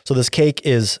everywhere. So this cake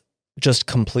is just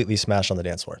completely smashed on the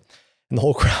dance floor. And the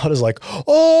whole crowd is like,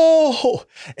 oh.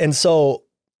 And so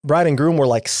bride and groom were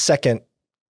like second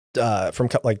from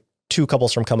like 2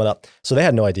 couples from coming up. So they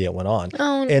had no idea it went on.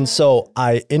 Oh, no. And so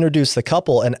I introduced the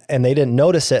couple and they didn't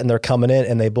notice it, and they're coming in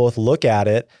and they both look at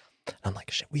it. I'm like,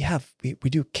 shit, we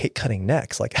do cake cutting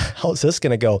next. Like, how's this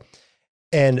going to go?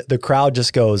 And the crowd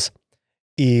just goes,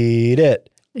 eat it,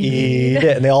 eat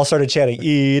it. And they all started chanting,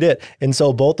 eat it. And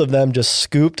so both of them just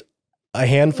scooped a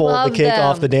handful of the cake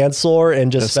off the dance floor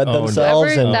and just fed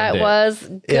themselves. Whoever and that was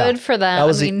good for them. That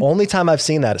was the only time I've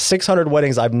seen that. 600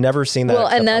 weddings, I've never seen that. Well,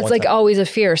 and that's like always a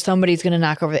fear. Somebody's going to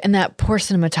knock over. And that poor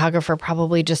cinematographer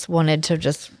probably just wanted to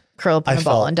just curl up in a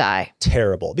ball and die.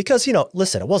 Terrible. Because,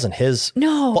 listen, it wasn't his.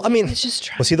 No. Well, I mean,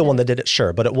 just was he the one that did it?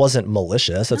 Sure. But it wasn't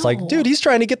malicious. It's like, dude, he's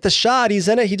trying to get the shot. He's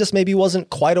in it. He just maybe wasn't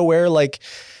quite aware, like,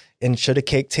 and should a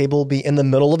cake table be in the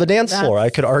middle of a dance floor? I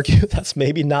could argue that's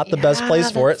maybe not the best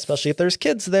place for it, especially if there's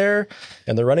kids there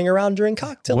and they're running around during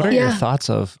cocktail hour. What are your thoughts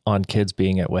on kids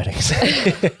being at weddings?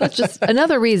 That's just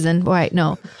another reason why.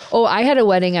 No. Oh, I had a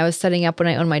wedding I was setting up when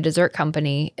I owned my dessert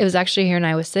company. It was actually here in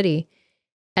Iowa City.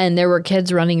 And there were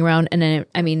kids running around. And then,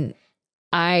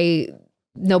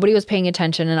 nobody was paying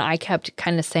attention. And I kept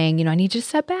kind of saying, I need you to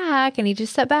step back. I need you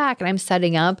to step back. And I'm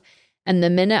setting up. And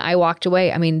the minute I walked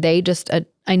away, they just,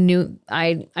 I know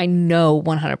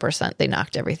 100% they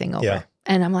knocked everything over. Yeah.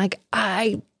 And I'm like,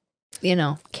 can't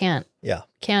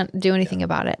do anything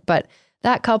about it. But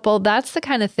that couple, that's the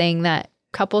kind of thing that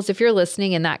couples, if you're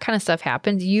listening and that kind of stuff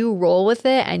happens, you roll with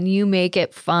it and you make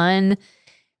it fun.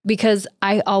 Because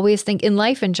I always think in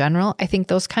life in general, I think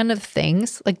those kind of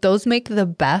things, like those make the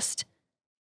best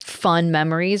fun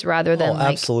memories rather than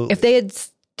absolutely. If they had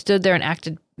stood there and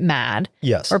acted mad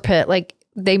or pit, like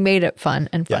they made it fun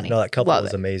and funny. No, that couple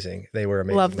was amazing. They were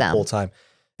amazing Love the whole time.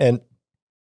 And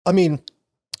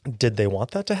did they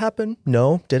want that to happen?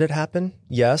 No. Did it happen?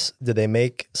 Yes. Did they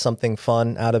make something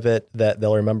fun out of it that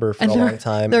they'll remember for a long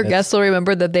time? Their guests will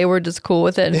remember that they were just cool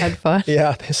with it and had fun.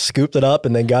 Yeah. They scooped it up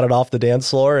and then got it off the dance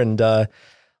floor and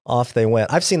off they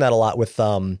went. I've seen that a lot with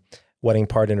wedding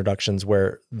party introductions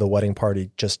where the wedding party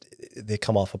they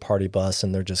come off a party bus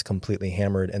and they're just completely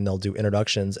hammered and they'll do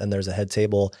introductions and there's a head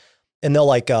table and they'll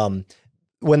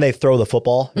when they throw the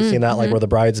football, you've seen that, like where the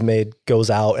bridesmaid goes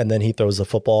out and then he throws the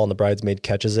football and the bridesmaid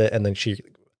catches it and then she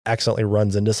accidentally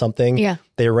runs into something. Yeah.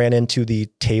 They ran into the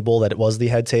table that it was the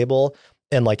head table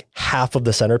and like half of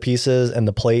the centerpieces and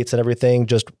the plates and everything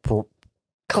just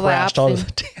crashed onto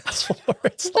the dance floor.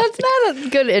 That's not a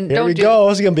good. And here we go.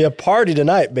 It's going to be a party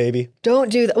tonight, baby. Don't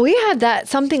do that. We had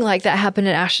something like that happen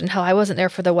at Ashton Hill. I wasn't there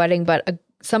for the wedding, but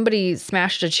somebody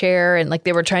smashed a chair and like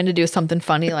they were trying to do something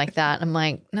funny like that. I'm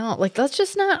like, no, like let's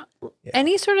just not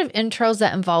any sort of intros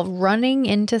that involve running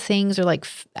into things or like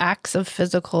acts of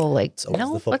physical, like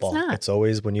no, let's not. It's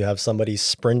always when you have somebody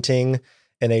sprinting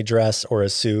in a dress or a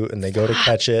suit and they go to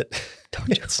catch it.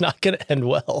 It's not going to end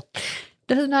well.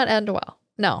 Does not end well.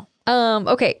 No.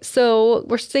 Okay. So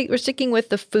we're sticking with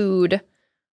the food,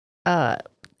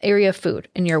 area of food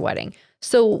in your wedding.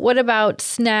 So what about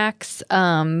snacks,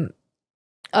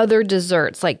 other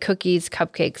desserts like cookies,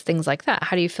 cupcakes, things like that?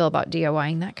 How do you feel about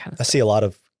DIYing that kind of stuff? I see a lot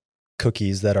of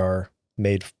cookies that are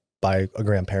made by a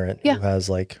grandparent who has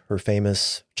like her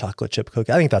famous chocolate chip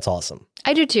cookie. I think that's awesome.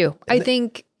 I do too. I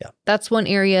think that's one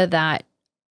area that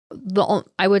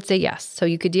I would say yes. So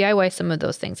you could DIY some of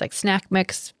those things like snack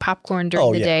mix, popcorn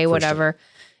during the day, whatever,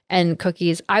 and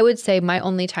cookies. I would say my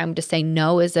only time to say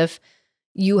no is if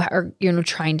you are,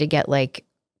 trying to get like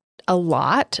a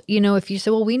lot, if you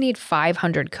say, well, we need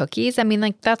 500 cookies. I mean,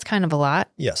 like that's kind of a lot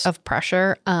of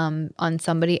pressure on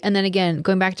somebody. And then again,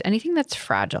 going back to anything that's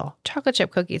fragile, chocolate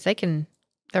chip cookies,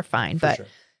 they're fine. But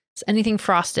anything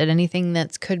frosted, anything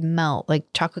that could melt, like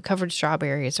chocolate covered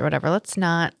strawberries or whatever, let's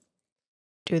not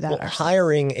do that. Well,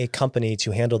 hiring a company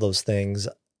to handle those things,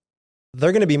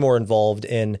 they're going to be more involved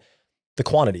in the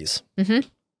quantities. Mm-hmm.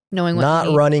 Knowing what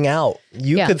not running out.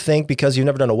 You could think because you've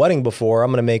never done a wedding before,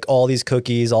 I'm going to make all these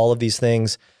cookies, all of these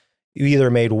things. You either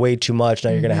made way too much. Now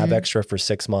you're going to have extra for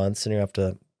 6 months and you have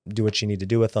to do what you need to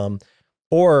do with them.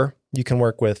 Or you can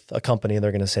work with a company and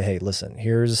they're going to say, hey, listen,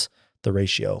 here's the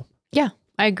ratio. Yeah,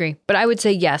 I agree. But I would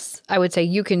say, yes, I would say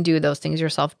you can do those things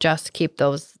yourself. Just keep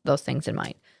those things in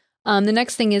mind. The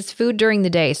next thing is food during the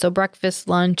day. So breakfast,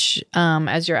 lunch,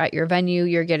 as you're at your venue,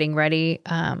 you're getting ready.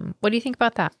 What do you think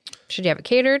about that? Should you have it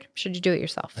catered? Should you do it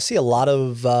yourself? I see a lot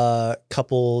of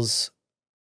couples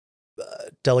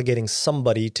delegating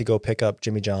somebody to go pick up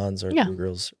Jimmy John's or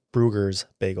Bruegger's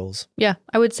bagels. Yeah,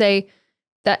 I would say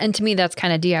And to me, that's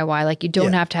kind of DIY. Like you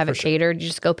don't have to have it sure. catered. You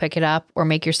just go pick it up or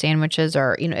make your sandwiches,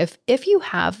 or, if you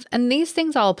have, and these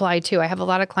things all apply too. I have a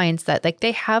lot of clients that like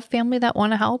they have family that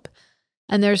want to help,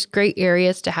 and there's great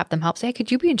areas to have them help. Say, hey,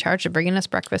 could you be in charge of bringing us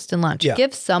breakfast and lunch? Yeah.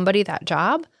 Give somebody that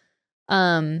job.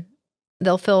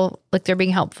 They'll feel like they're being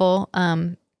helpful,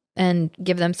 and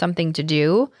give them something to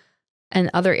do. And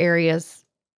other areas,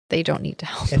 they don't need to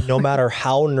help. And no matter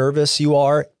how nervous you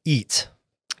are, eat.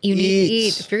 You need to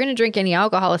eat. If you're going to drink any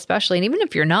alcohol, especially, and even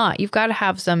if you're not, you've got to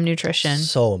have some nutrition.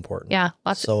 So important. Yeah.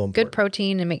 Lots of good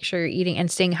protein, and make sure you're eating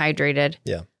and staying hydrated.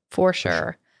 Yeah. For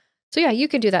sure. So yeah, you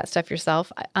can do that stuff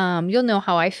yourself. You'll know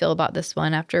how I feel about this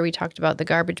one after we talked about the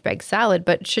garbage bag salad,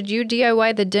 but should you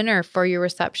DIY the dinner for your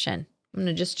reception? I'm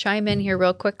going to just chime in here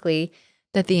real quickly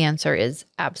that the answer is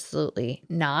absolutely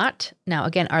not. Now,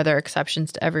 again, are there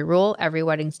exceptions to every rule? Every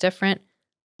wedding's different.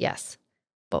 Yes.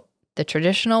 But the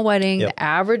traditional wedding, the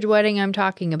average wedding I'm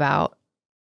talking about,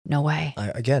 no way.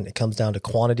 Again, it comes down to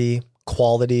quantity,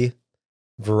 quality,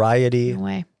 variety. No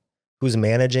way. Who's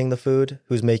managing the food?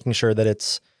 Who's making sure that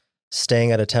it's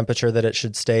staying at a temperature that it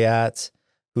should stay at?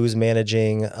 Who's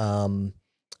managing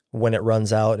when it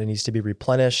runs out and needs to be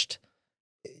replenished?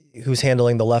 Who's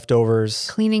handling the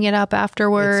leftovers? Cleaning it up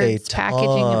afterwards, it's a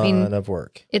packaging. I mean, of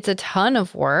work. It's a ton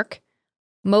of work.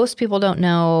 Most people don't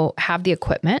have the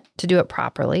equipment to do it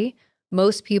properly.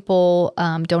 Most people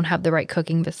don't have the right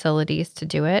cooking facilities to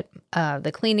do it.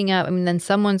 The cleaning up, then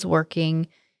someone's working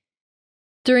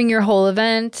during your whole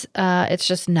event. It's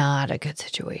just not a good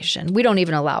situation. We don't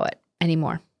even allow it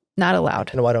anymore. Not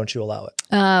allowed. And why don't you allow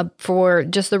it? For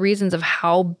just the reasons of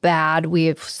how bad we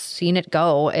have seen it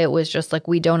go. It was just like,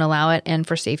 we don't allow it, and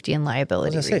for safety and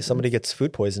liability. I was going to say, somebody gets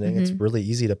food poisoning. It's really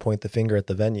easy to point the finger at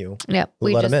the venue. Yep.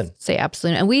 We let them in. Say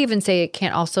absolutely. And we even say it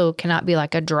cannot be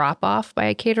like a drop off by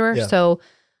a caterer. Yeah. So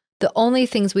the only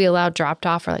things we allow dropped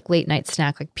off are like late night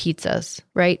snack, like pizzas,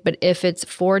 right? But if it's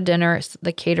for dinner,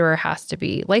 the caterer has to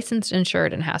be licensed,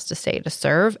 insured, and has to stay to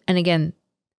serve. And again,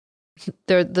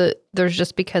 there's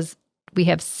just because we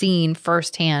have seen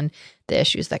firsthand the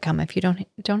issues that come if you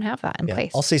don't have that in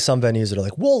place. I'll see some venues that are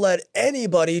like, we'll let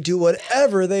anybody do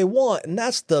whatever they want. And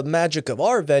that's the magic of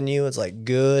our venue. It's like,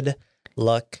 good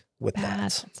luck with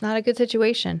that. It's not a good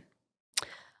situation.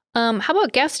 How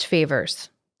about guest favors?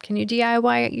 Can you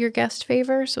DIY your guest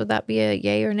favors? Would that be a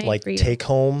yay or nay like for you? Take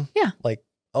home? Yeah. Like,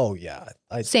 oh yeah.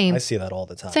 Same. I see that all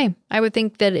the time. Same. I would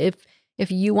think that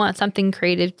if you want something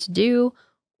creative to do,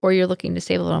 or you're looking to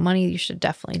save a little money, you should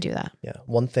definitely do that. Yeah.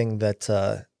 One thing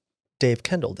that Dave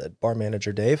Kendall did, bar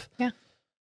manager Dave. Yeah.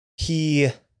 He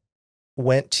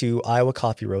went to Iowa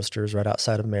Coffee Roasters right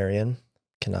outside of Marion.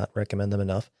 Cannot recommend them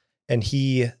enough. And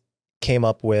he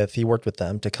worked with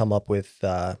them to come up with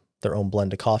their own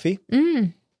blend of coffee.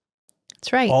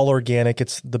 That's right. All organic.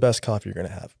 It's the best coffee you're going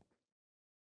to have.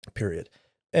 Period.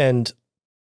 And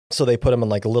so they put them in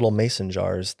like little mason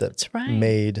jars that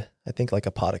made, I think, like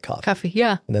a pot of coffee.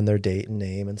 Yeah. And then their date and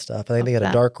name and stuff. I think they had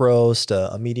a dark roast,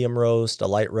 a medium roast, a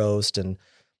light roast. And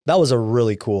that was a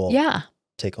really cool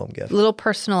take home gift. Little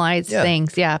personalized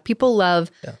things. Yeah. People love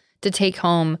to take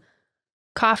home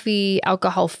coffee,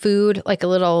 alcohol, food, like a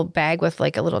little bag with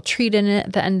like a little treat in it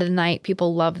at the end of the night.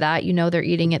 People love that. They're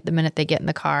eating it the minute they get in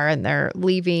the car and they're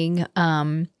leaving.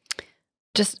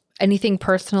 Just anything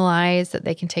personalized that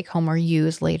they can take home or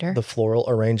use later. The floral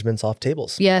arrangements off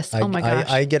tables. Yes. Oh my gosh.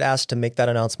 I get asked to make that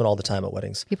announcement all the time at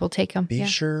weddings. People take them. Be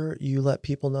sure you let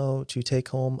people know to take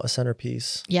home a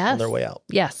centerpiece on their way out.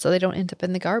 Yes. So they don't end up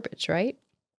in the garbage, right?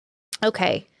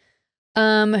 Okay.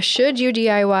 Should you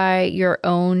DIY your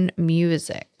own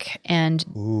music? And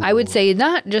I would say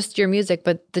not just your music,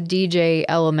 but the DJ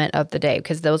element of the day,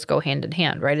 because those go hand in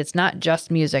hand, right? It's not just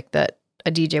music that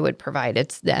a DJ would provide.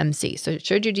 It's the MC. So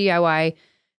should you DIY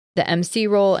the MC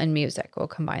role and music? We'll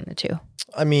combine the two.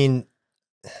 I mean,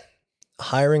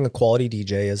 hiring a quality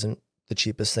DJ isn't the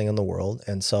cheapest thing in the world.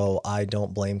 And so I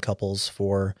don't blame couples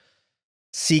for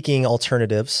seeking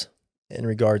alternatives in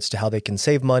regards to how they can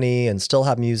save money and still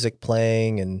have music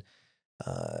playing and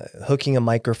hooking a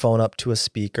microphone up to a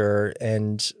speaker.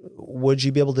 And would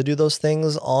you be able to do those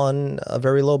things on a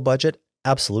very low budget?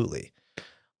 Absolutely.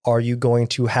 Are you going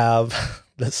to have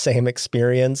the same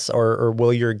experience or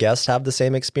will your guest have the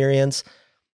same experience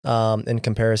in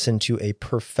comparison to a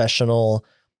professional,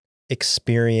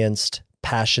 experienced,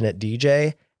 passionate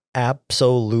DJ?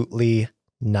 Absolutely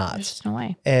not. There's just no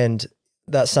way. And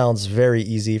that sounds very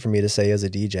easy for me to say as a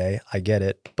DJ. I get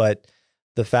it. But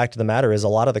the fact of the matter is a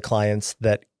lot of the clients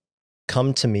that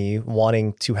come to me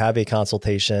wanting to have a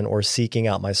consultation or seeking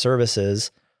out my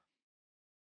services,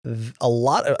 a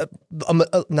lot of,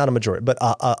 not a majority, but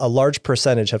a large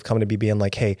percentage have come to me being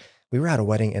like, hey, we were at a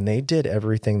wedding and they did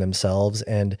everything themselves.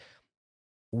 And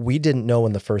we didn't know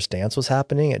when the first dance was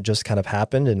happening. It just kind of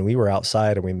happened and we were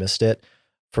outside and we missed it.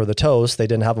 For the toast, they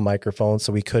didn't have a microphone,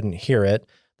 so we couldn't hear it.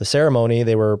 The ceremony,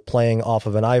 they were playing off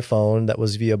of an iPhone that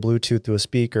was via Bluetooth to a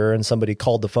speaker, and somebody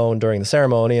called the phone during the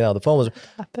ceremony, and now the phone was...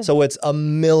 So it's a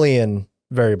million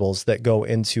variables that go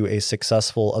into a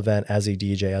successful event as a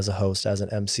DJ, as a host, as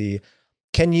an MC.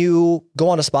 Can you go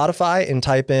onto Spotify and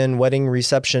type in wedding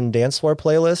reception dance floor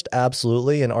playlist?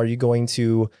 Absolutely. And are you going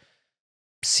to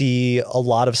see a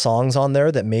lot of songs on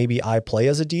there that maybe I play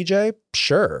as a DJ?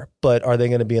 Sure. But are they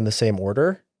going to be in the same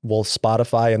order? Will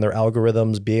Spotify and their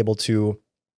algorithms be able to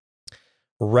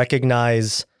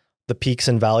recognize the peaks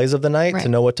and valleys of the night to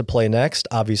know what to play next?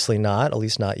 Obviously not, at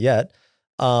least not yet.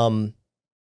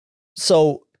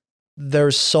 So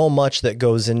there's so much that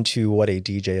goes into what a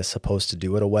DJ is supposed to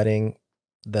do at a wedding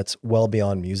that's well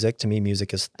beyond music. To me,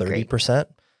 music is 30%.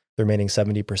 The remaining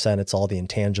 70%, it's all the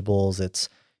intangibles. It's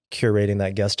curating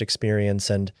that guest experience.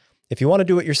 And if you want to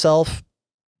do it yourself,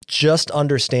 just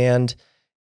understand,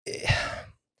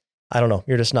 I don't know,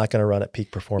 you're just not going to run at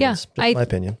peak performance. Yeah, just my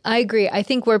opinion. I agree. I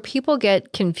think where people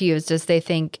get confused is they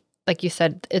think, like you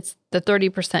said, it's the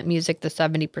 30% music, the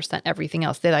 70% everything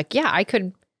else. They're like, yeah,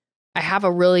 I have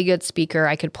a really good speaker.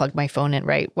 I could plug my phone in,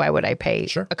 right? Why would I pay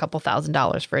a couple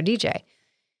 $1,000s for a DJ?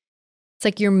 It's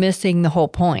like you're missing the whole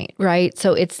point, right?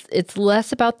 So it's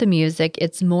less about the music.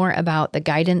 It's more about the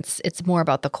guidance. It's more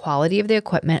about the quality of the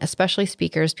equipment, especially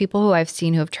speakers, people who I've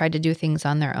seen who have tried to do things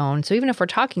on their own. So even if we're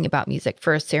talking about music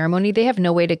for a ceremony, they have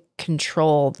no way to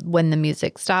control when the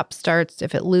music stops, starts,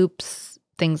 if it loops,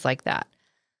 things like that.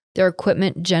 Their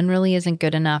equipment generally isn't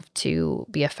good enough to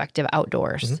be effective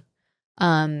outdoors,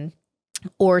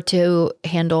 or to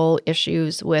handle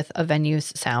issues with a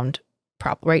venue's sound.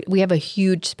 Right? We have a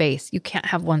huge space. You can't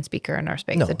have one speaker in our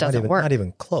space. No, it doesn't work. Not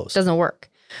even close. It doesn't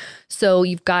work. So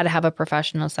you've got to have a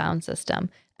professional sound system.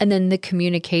 And then the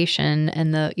communication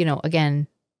and the, again,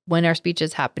 when our speech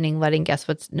is happening, letting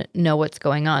guests know what's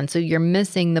going on. So you're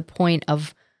missing the point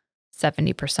of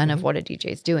 70% of what a DJ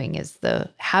is doing is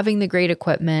having the great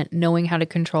equipment, knowing how to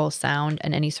control sound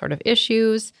and any sort of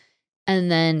issues, and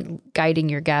then guiding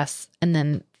your guests. And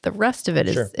then the rest of it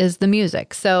is the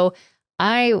music. So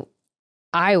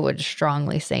I would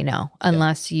strongly say no,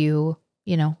 unless you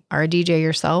are a DJ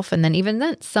yourself. And then even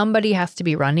then, somebody has to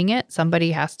be running it.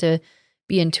 Somebody has to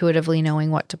be intuitively knowing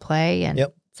what to play. And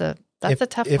that's a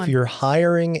tough one. If you're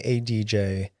hiring a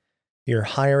DJ, you're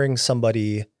hiring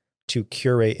somebody to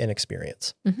curate an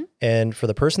experience. And for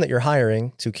the person that you're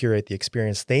hiring to curate the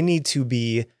experience, they need to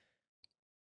be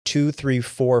 2, 3,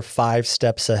 4, 5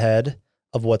 steps ahead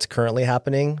of what's currently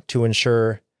happening to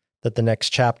ensure that the next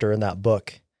chapter in that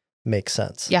book makes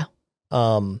sense. Yeah.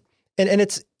 And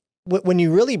it's when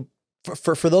you really,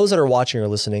 for those that are watching or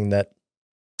listening, that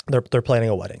they're planning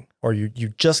a wedding, or you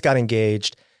just got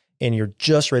engaged and you're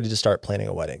just ready to start planning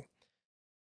a wedding.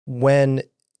 When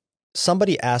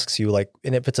somebody asks you, like,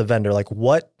 and if it's a vendor, like,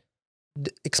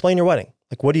 explain your wedding.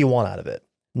 Like, what do you want out of it?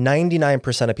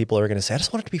 99% of people are going to say, I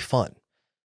just want it to be fun.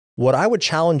 What I would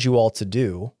challenge you all to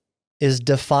do is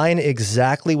define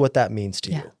exactly what that means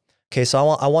to you. Okay, so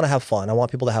I want to have fun. I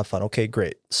want people to have fun. Okay,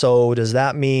 great. So does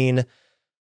that mean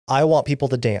I want people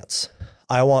to dance?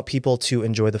 I want people to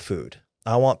enjoy the food.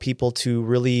 I want people to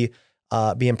really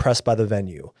be impressed by the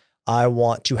venue. I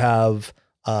want to have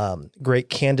great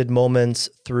candid moments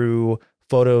through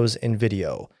photos and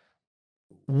video.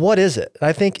 What is it?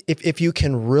 I think if you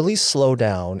can really slow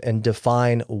down and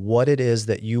define what it is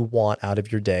that you want out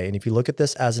of your day, and if you look at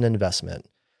this as an investment,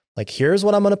 like, here's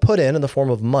what I'm going to put in the form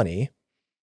of money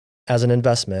as an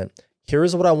investment.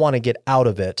 Here's what I want to get out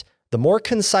of it. The more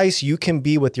concise you can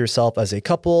be with yourself as a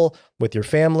couple, with your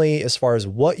family, as far as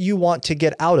what you want to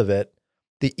get out of it,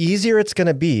 the easier it's going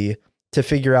to be to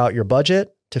figure out your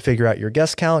budget, to figure out your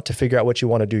guest count, to figure out what you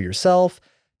want to do yourself,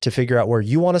 to figure out where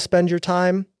you want to spend your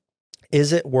time.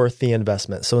 Is it worth the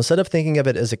investment? So instead of thinking of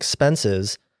it as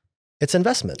expenses, it's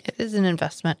investment. It is an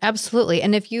investment. Absolutely.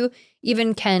 And if you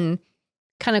even can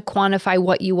kind of quantify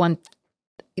what you want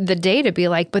the day to be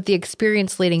like, but the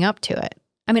experience leading up to it.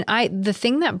 I mean, the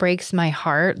thing that breaks my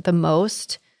heart the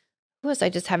most, who was I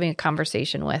just having a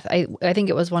conversation with? I think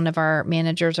it was one of our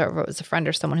managers, or it was a friend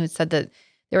or someone who said that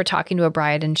they were talking to a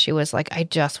bride and she was like, I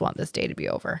just want this day to be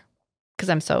over because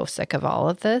I'm so sick of all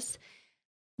of this.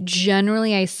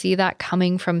 Generally, I see that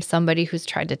coming from somebody who's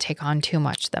tried to take on too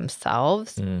much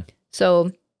themselves.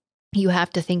 So you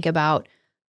have to think about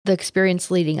the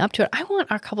experience leading up to it. I want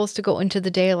our couples to go into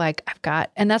the day like,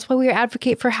 and that's why we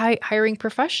advocate for hiring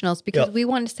professionals, because we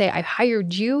want to say, I've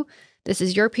hired you. This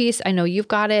is your piece. I know you've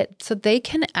got it. So they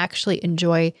can actually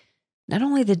enjoy not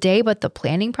only the day, but the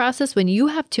planning process. When you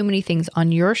have too many things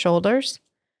on your shoulders,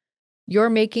 you're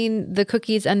making the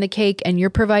cookies and the cake and you're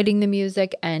providing the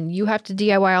music and you have to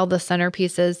DIY all the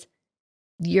centerpieces.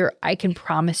 I can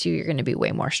promise you're going to be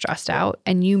way more stressed out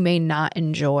and you may not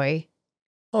enjoy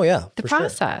the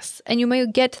process. Sure. And you may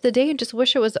get to the day and just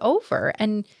wish it was over.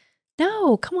 And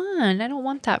no, come on. I don't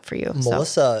want that for you.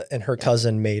 Melissa and her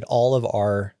cousin made all of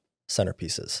our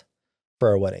centerpieces for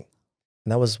our wedding.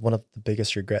 And that was one of the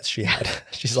biggest regrets she had.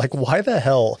 She's like, why the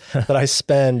hell did I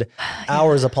spend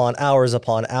hours upon hours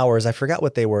upon hours? I forgot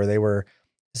what they were. They were,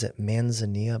 is it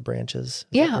manzanilla branches?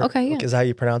 Okay. Is that how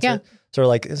you pronounce it? So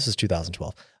like, this is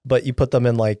 2012, but you put them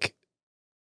in like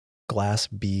glass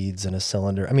beads in a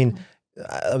cylinder. I mean,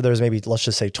 there's maybe, let's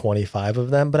just say 25 of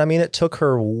them, but I mean, it took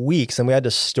her weeks and we had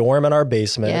to store them in our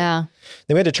basement. Yeah.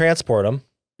 Then we had to transport them.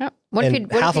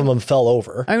 Half of them fell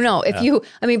over. I know.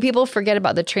 People forget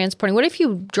about the transporting. What if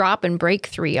you drop and break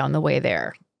 3 on the way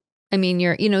there? I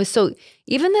mean, so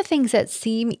even the things that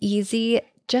seem easy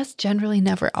just generally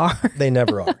never are. They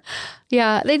never are.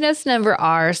 Yeah, they just never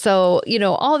are. So,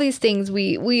 all these things,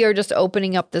 we are just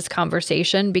opening up this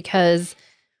conversation because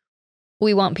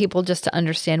we want people just to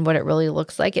understand what it really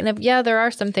looks like. And there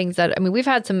are some things that, we've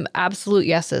had some absolute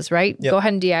yeses, right? Yep. Go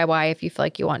ahead and DIY if you feel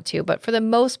like you want to. But for the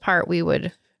most part, we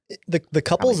would... The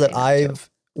couples that I've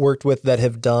worked with that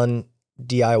have done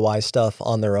DIY stuff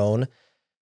on their own,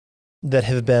 that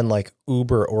have been like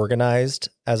uber organized,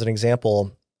 as an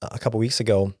example, a couple weeks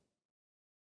ago,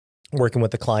 working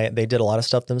with the client, they did a lot of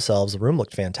stuff themselves. The room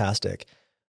looked fantastic,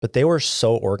 but they were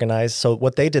so organized. So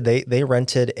what they did, they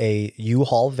rented a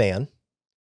U-Haul van,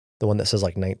 the one that says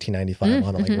like $19.95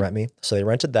 on it, like rent me. So they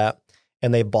rented that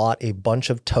and they bought a bunch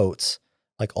of totes,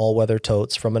 like all-weather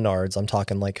totes from Menards. I'm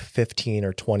talking like 15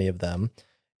 or 20 of them.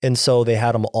 And so they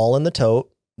had them all in the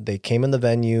tote. They came in the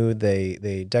venue.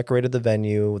 They decorated the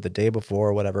venue the day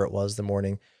before, whatever it was, the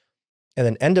morning. And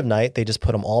then end of night, they just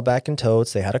put them all back in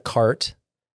totes. They had a cart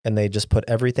and they just put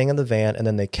everything in the van. And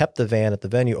then they kept the van at the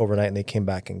venue overnight and they came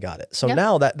back and got it. So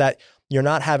now that you're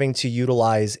not having to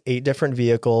utilize 8 different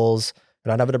vehicles,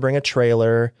 you're not having to bring a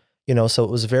trailer, so it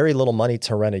was very little money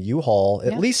to rent a U-Haul.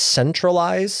 At least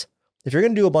centralize. If you're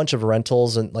going to do a bunch of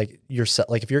rentals and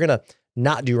if you're going to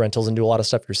not do rentals and do a lot of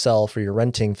stuff yourself, or you're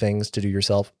renting things to do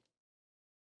yourself,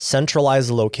 centralize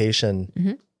the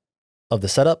location of the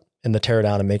setup and the tear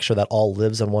down and make sure that all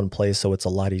lives in one place. So it's a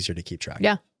lot easier to keep track.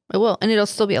 Yeah, it will. And it'll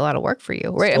still be a lot of work for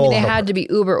you, right? They had to be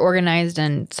uber organized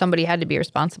and somebody had to be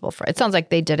responsible for it. It sounds like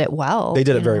they did it well. They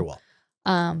did it very well.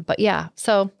 But yeah,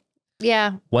 so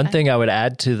yeah. One thing I would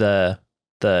add to the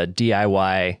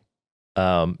DIY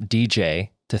DJ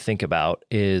to think about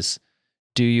is,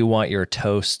 do you want your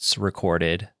toasts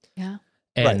recorded? Yeah.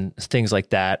 And things like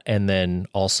that. And then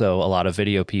also a lot of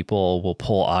video people will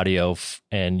pull audio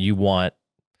and you want,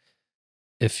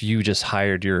 if you just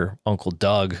hired your Uncle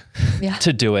Doug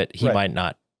to do it, he might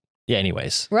not. Yeah.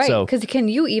 Anyways. Right. So, because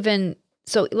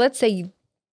so let's say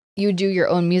you do your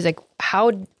own music.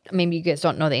 Maybe you guys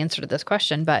don't know the answer to this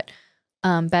question, but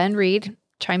Ben, Reed,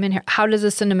 chime in here. How does a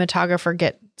cinematographer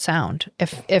get sound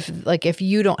if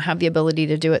you don't have the ability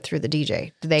to do it through the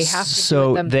DJ? Do they have to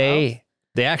do it themselves?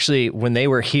 They actually, when they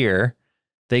were here,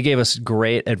 they gave us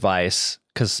great advice,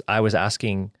 because I was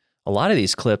asking a lot of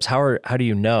these clips, how do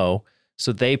you know?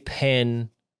 So they pin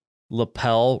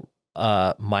lapel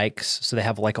mics. So they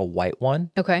have like a white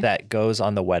one that goes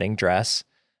on the wedding dress.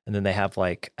 And then they have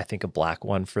like, I think a black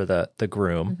one for the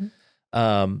groom.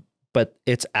 But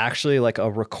it's actually like a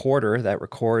recorder that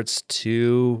records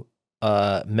to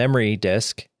a memory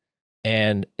disc,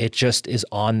 and it just is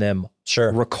on them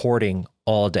recording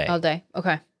all day. All day.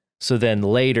 Okay. So then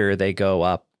later they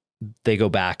go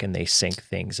back and they sync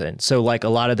things in. So like a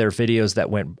lot of their videos that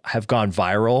have gone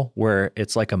viral, where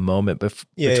it's like a moment between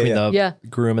the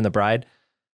groom and the bride,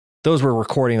 those were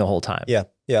recording the whole time. Yeah.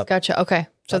 Yeah. Gotcha. Okay.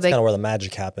 So that's kind of where the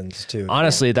magic happens too.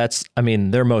 Honestly,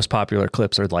 their most popular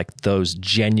clips are like those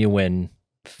genuine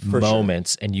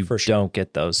moments, and you don't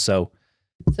get those. So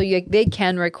they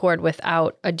can record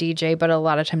without a DJ, but a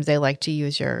lot of times they like to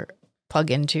use your plug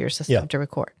into your system to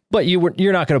record. But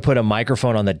you're not going to put a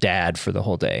microphone on the dad for the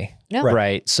whole day,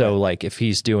 right? So like if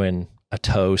he's doing a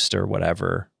toast or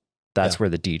whatever, that's where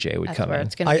the DJ would come in.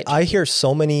 I hear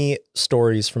so many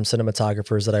stories from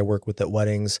cinematographers that I work with at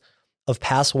weddings, of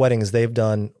past weddings they've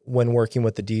done when working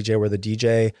with the DJ, where the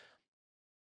DJ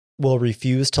will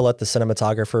refuse to let the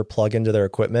cinematographer plug into their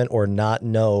equipment or not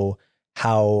know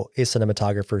how a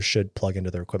cinematographer should plug into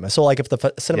their equipment. So like if the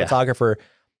cinematographer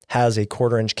has a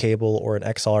 1/4-inch cable or an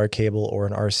XLR cable or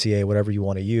an RCA, whatever you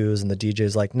want to use, and the DJ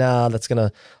is like, nah, that's going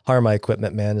to harm my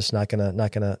equipment, man. It's not going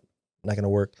to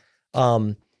work.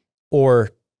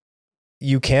 or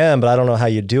you can, but I don't know how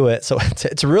you do it. So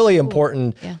it's really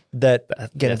important that,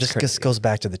 again, it just goes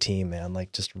back to the team, man.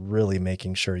 Like just really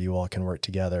making sure you all can work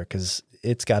together, because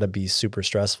it's got to be super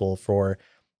stressful for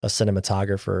a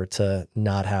cinematographer to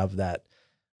not have that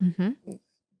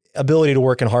ability to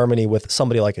work in harmony with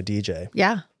somebody like a DJ.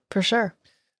 Yeah, for sure.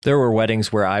 There were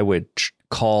weddings where I would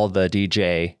call the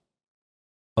DJ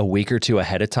a week or two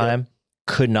ahead of time,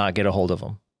 could not get a hold of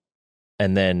him.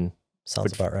 And then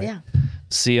sounds about right. Yeah.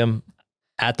 See him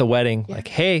at the wedding, like,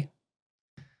 hey,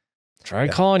 try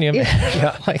calling you.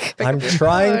 Like, I'm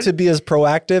trying to be as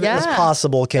proactive as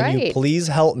possible. Can you please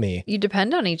help me? You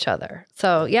depend on each other.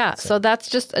 So so that's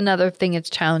just another thing.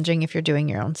 It's challenging if you're doing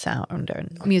your own sound or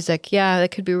music. Yeah, that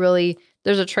could be really,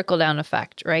 there's a trickle down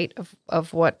effect, right?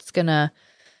 Of what's gonna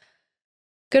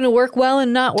work well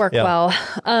and not work well.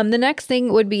 The next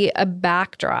thing would be a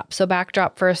backdrop. So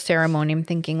backdrop for a ceremony. I'm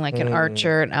thinking like an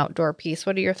archer, an outdoor piece.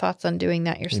 What are your thoughts on doing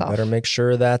that yourself? You better make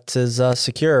sure that is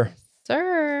secure.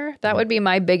 Sir, that would be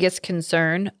my biggest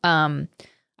concern. I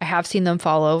have seen them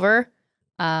fall over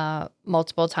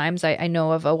multiple times. I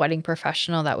know of a wedding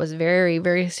professional that was very,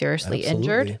 very seriously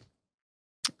injured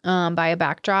by a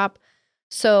backdrop.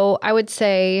 So I would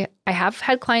say I have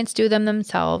had clients do them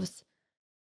themselves.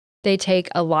 They take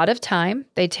a lot of time.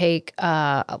 They take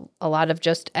a lot of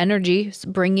just energy,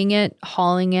 bringing it,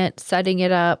 hauling it, setting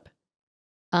it up.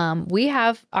 We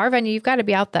have our venue, you've got to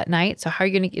be out that night. So how are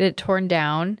you going to get it torn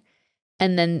down?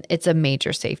 And then it's a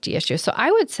major safety issue. So I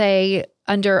would say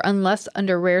unless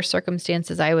under rare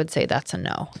circumstances, I would say that's a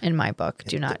no in my book.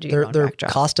 Do not do your own backdrop. They're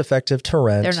cost effective to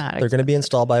rent. They're not. They're going to be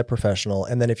installed by a professional.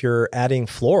 And then if you're adding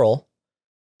floral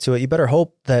to it, you better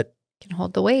hope that can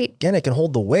hold the weight. Again, it can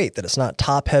hold the weight, that it's not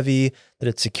top heavy, that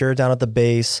it's secure down at the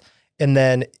base. And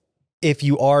then if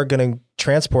you are going to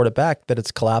transport it back, that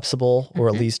it's collapsible, or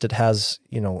at least it has,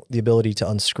 the ability to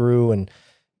unscrew and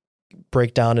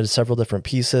break down into several different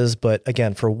pieces. But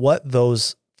again, for what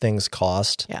those things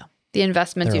cost. Yeah. The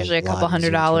investment's usually a couple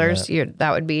 $100.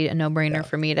 That would be a no-brainer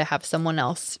for me to have someone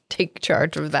else take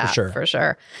charge of that for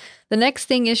sure. The next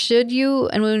thing is, should you,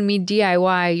 and when we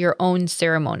DIY your own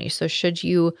ceremony. So should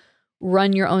you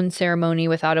run your own ceremony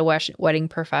without a wedding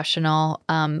professional?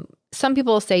 Some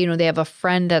people say, they have a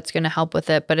friend that's going to help with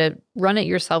it, but run it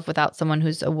yourself without someone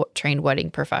who's a trained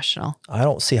wedding professional. I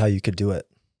don't see how you could do it.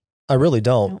 I really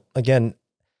don't. No. Again,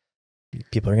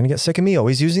 people are going to get sick of me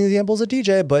always using the example as a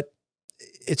DJ, but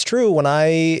it's true. When I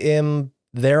am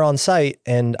there on site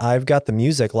and I've got the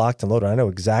music locked and loaded, I know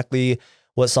exactly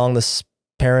what song the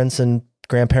parents and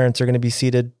grandparents are going to be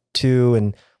seated to,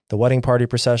 and the wedding party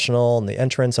processional and the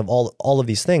entrance of all of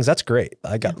these things. That's great.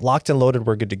 I got locked and loaded.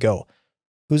 We're good to go.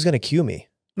 Who's going to cue me?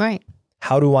 Right.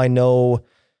 How do I know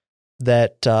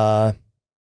that the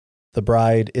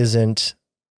bride isn't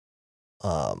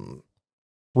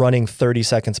running 30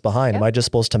 seconds behind? Am I just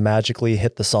supposed to magically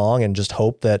hit the song and just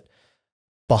hope that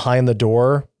behind the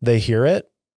door they hear it?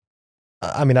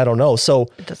 I mean, I don't know. So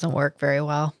it doesn't work very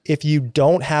well. If you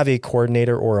don't have a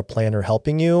coordinator or a planner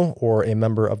helping you, or a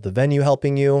member of the venue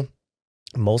helping you,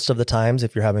 most of the times,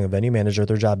 if you're having a venue manager,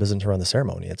 their job isn't to run the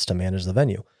ceremony, it's to manage the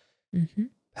venue.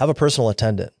 Have a personal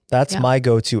attendant. That's my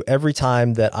go-to every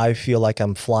time that I feel like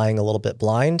I'm flying a little bit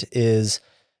blind, is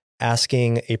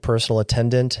asking a personal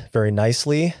attendant very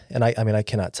nicely. And I mean, I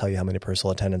cannot tell you how many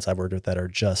personal attendants I've worked with that are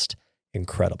just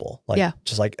incredible.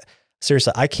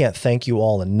 Seriously, I can't thank you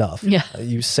all enough. Yeah.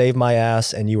 You saved my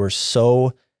ass and you were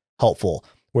so helpful.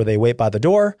 Where they wait by the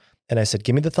door and I said,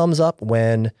 give me the thumbs up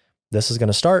when this is going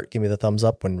to start. Give me the thumbs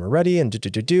up when we're ready, and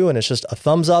do. And it's just a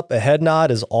thumbs up, a head nod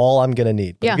is all I'm going to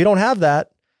need. But if you don't have that,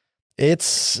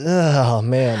 it's, oh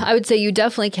man. I would say you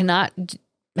definitely cannot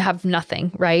have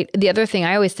nothing, right? The other thing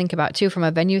I always think about too, from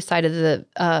a venue side of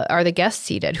are the guests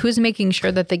seated? Who's making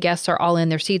sure that the guests are all in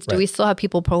their seats? Do we still have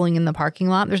people pulling in the parking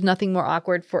lot? There's nothing more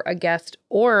awkward for a guest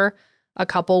or a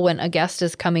couple when a guest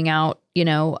is coming out,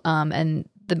 and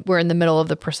we're in the middle of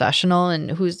the processional,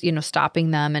 and who's,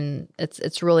 stopping them, and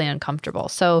it's really uncomfortable.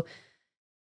 So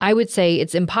I would say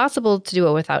it's impossible to do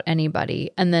it without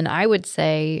anybody. And then I would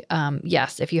say,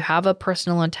 yes, if you have a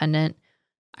personal attendant,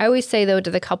 I always say, though,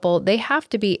 to the couple, they have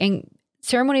to be,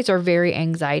 ceremonies are very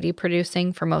anxiety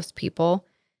producing for most people.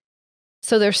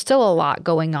 So there's still a lot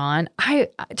going on.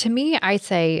 To me, I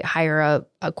say hire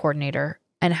a coordinator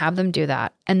and have them do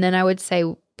that. And then I would say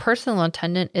personal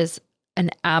attendant is an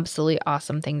absolutely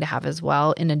awesome thing to have as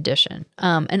well, in addition.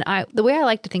 And the way I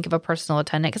like to think of a personal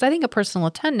attendant, because I think a personal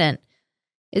attendant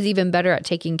is even better at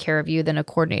taking care of you than a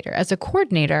coordinator. As a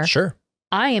coordinator,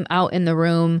 I am out in the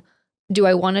room. Do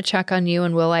I want to check on you?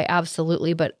 And will I?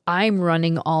 Absolutely. But I'm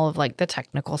running all of the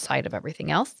technical side of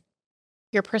everything else.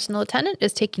 Your personal attendant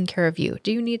is taking care of you.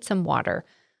 Do you need some water?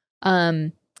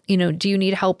 Do you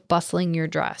need help bustling your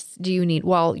dress? Do you need,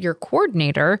 your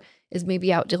coordinator is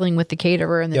maybe out dealing with the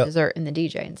caterer and the dessert and the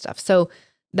DJ and stuff. So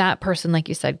that person, like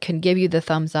you said, can give you the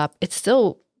thumbs up. It's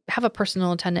still have a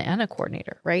personal attendant and a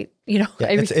coordinator, right?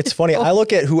 It's funny. I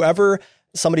look at whoever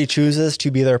somebody chooses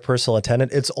to be their personal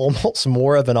attendant, it's almost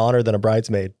more of an honor than a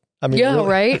bridesmaid. I mean, really,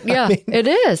 right. Yeah, it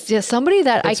is. Yeah. Somebody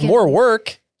that I can more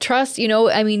work. Trust,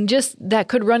 just that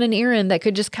could run an errand, that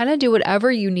could just kind of do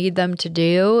whatever you need them to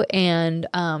do. And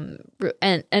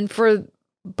for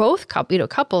both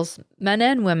couples, men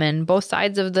and women, both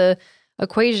sides of the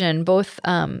equation, both,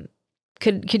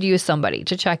 could use somebody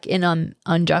to check in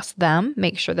on just them,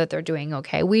 make sure that they're doing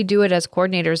okay. We do it as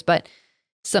coordinators, but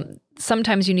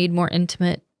sometimes you need more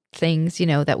intimate things,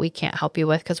 that we can't help you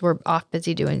with because we're off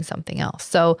busy doing something else.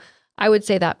 So I would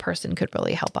say that person could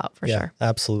really help out for sure.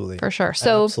 Absolutely. For sure.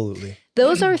 So absolutely.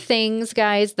 Those are things,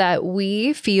 guys, that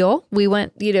we feel. We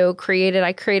went, I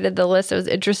created the list. I was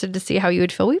interested to see how you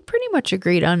would feel. We pretty much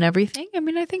agreed on everything. I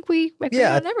mean, I think we agreed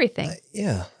on everything.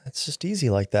 It's just easy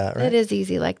like that, right? It is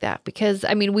easy like that because,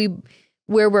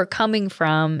 where we're coming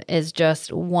from is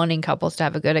just wanting couples to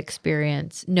have a good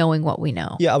experience, knowing what we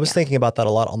know. Yeah, I was thinking about that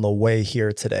a lot on the way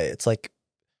here today. It's like,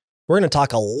 we're going to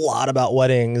talk a lot about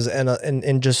weddings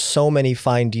and just so many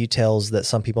fine details that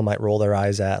some people might roll their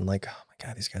eyes at and like, oh my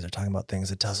God, these guys are talking about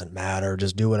things. It doesn't matter.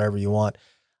 Just do whatever you want.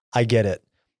 I get it.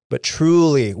 But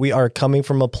truly, we are coming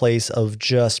from a place of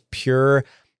just pure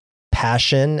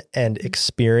passion and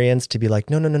experience to be like,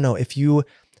 no. If you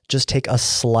just take a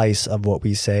slice of what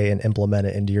we say and implement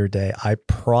it into your day, I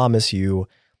promise you,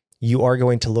 you are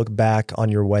going to look back on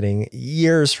your wedding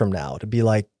years from now to be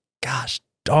like, gosh,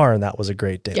 darn, that was a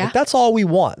great day. Yeah. Like, that's all we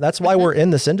want. That's why we're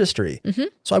in this industry. Mm-hmm.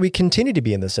 That's why we continue to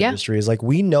be in this industry is like,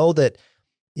 we know that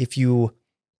if you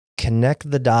connect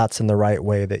the dots in the right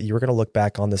way, that you're going to look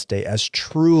back on this day as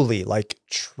truly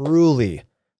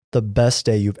the best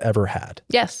day you've ever had.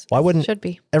 Yes. Why wouldn't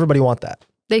everybody want that?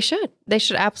 They should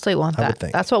absolutely want that. I would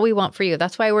think. That's what we want for you.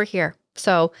 That's why we're here.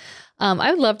 So I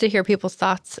would love to hear people's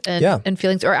thoughts and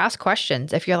feelings, or ask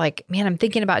questions. If you're like, man, I'm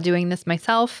thinking about doing this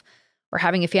myself, or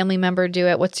having a family member do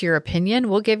it. What's your opinion?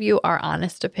 We'll give you our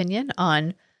honest opinion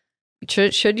on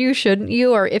should you, shouldn't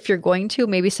you, or if you're going to,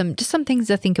 maybe some things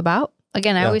to think about.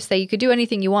 Again, I always say you could do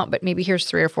anything you want, but maybe here's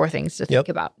 3 or 4 things to think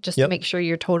about just to make sure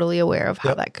you're totally aware of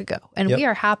how that could go. And we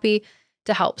are happy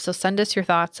to help. So send us your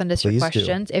thoughts, send us your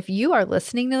questions. If you are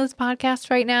listening to this podcast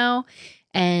right now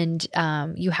and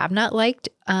you have not liked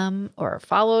or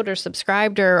followed or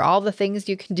subscribed or all the things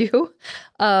you can do,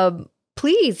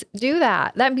 please do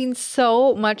that. That means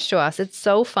so much to us. It's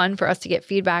so fun for us to get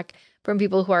feedback from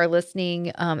people who are listening.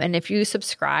 And if you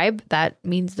subscribe, that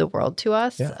means the world to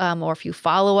us. Yeah. Or if you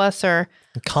follow us or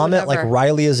comment like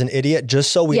Riley is an idiot,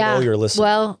 just so we know you're listening.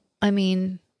 Well,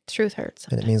 truth hurts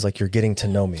sometimes. And it means like you're getting to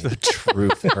know me. The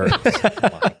truth hurts.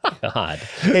 Oh my God.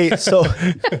 Hey, so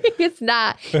it's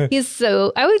not. He's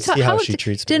so. I would see how she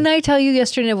treats me. Didn't I tell you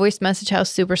yesterday in a voice message how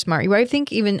super smart you were? I think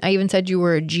I even said you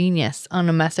were a genius on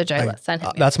a message I sent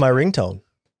him. That's my ringtone.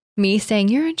 Me saying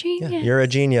you're a genius. Yeah, you're a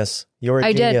genius. You're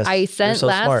a genius. I sent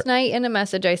last night in a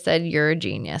message. I said you're a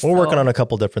genius. We're working on a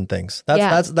couple different things.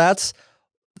 That's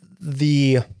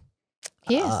the.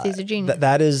 Yes, he's a genius.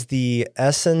 That is the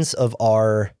essence of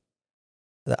our.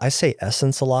 I say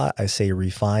essence a lot. I say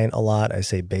refine a lot. I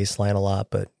say baseline a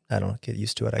lot, but I don't get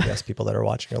used to it. I guess people that are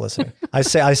watching or listening. I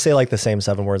say like the same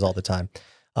 7 words all the time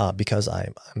because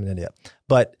I'm an idiot.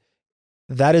 But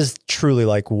that is truly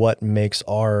like what makes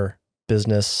our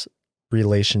business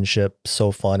relationship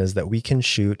so fun, is that we can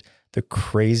shoot the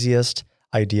craziest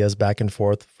ideas back and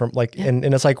forth from like, and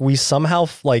it's like we somehow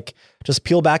like just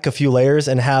peel back a few layers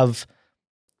and have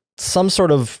some sort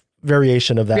of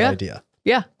variation of that idea.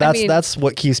 Yeah. That's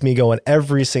what keeps me going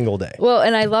every single day. Well,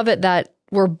 and I love it that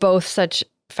we're both such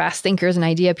fast thinkers and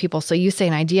idea people. So you say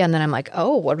an idea and then I'm like,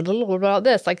 oh, what about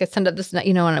this? Like I send up this,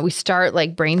 and we start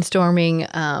like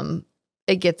brainstorming.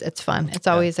 It's fun. It's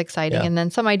always exciting. Yeah. And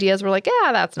then some ideas were like,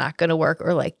 that's not going to work.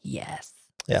 Or like, yes,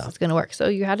 it's going to work. So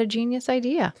you had a genius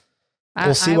idea.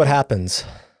 We'll see what happens.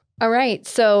 All right.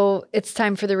 So it's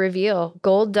time for the reveal.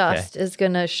 Gold Dust is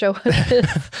going to show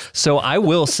us. So I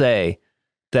will say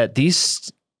that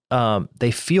these,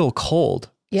 they feel cold.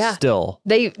 Yeah. Still.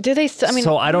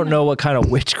 So I don't know what kind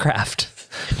of witchcraft.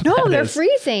 No, they're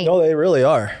freezing. No, they really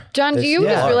are. John, do you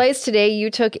just realize today you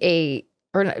took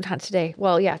not today.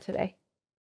 Well, yeah, today.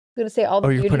 I'm going to say all the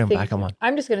you're putting them back on.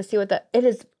 I'm just going to see it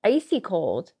is icy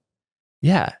cold.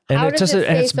 Yeah. And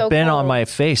it's been on my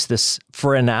face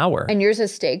for an hour. And yours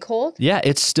has stayed cold? Yeah,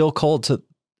 it's still cold.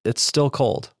 It's still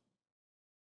cold.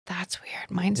 That's weird.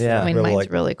 Mine's Yeah. mine's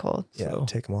really cold. Yeah, So-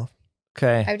 take them off.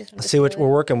 Okay. I just want Let's to see what feel we're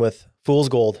it. working with. Fool's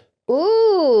gold.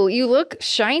 Ooh, you look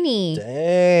shiny.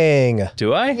 Dang.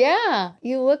 Do I? Yeah,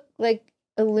 you look like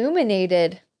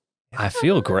illuminated. I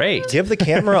feel great. Give the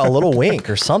camera a little wink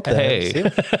or something. Hey. See?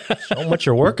 Show 'em what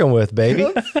you're working with, baby.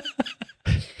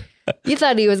 You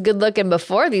thought he was good looking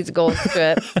before these gold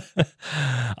strips.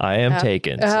 I am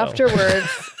taken. so. Afterwards,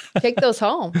 take those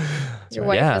home. Your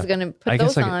wife Yeah. is going to I put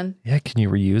guess those I could- on. Yeah, can you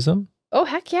reuse them? Oh,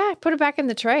 heck yeah. Put it back in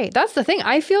the tray. That's the thing.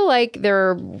 I feel like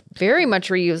they're very much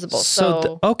reusable.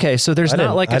 So, Okay, so there's I not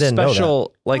didn't- like I a didn't know that.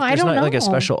 special like Oh, I there's don't not like a know.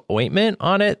 special ointment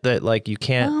on it that like you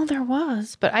can't. well, there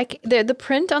was, but the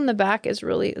print on the back is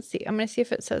really, let's see. I'm going to see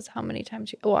if it says how many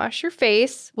times you wash your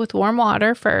face with warm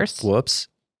water first. Whoops.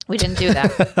 We didn't do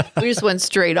that. We just went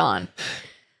straight on.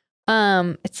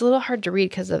 It's a little hard to read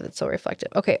because of it's so reflective.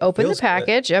 Okay, open Feels the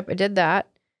package. Yep, I did that.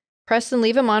 Press and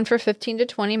leave them on for 15 to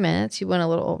 20 minutes. You went a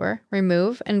little over.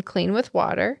 Remove and clean with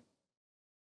water.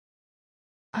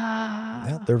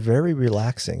 Yeah, they're very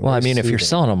relaxing. Well, I very mean, if you're soothing.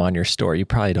 selling them on your store, you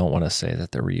probably don't want to say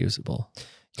that they're reusable.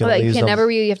 You Well, you use can them- never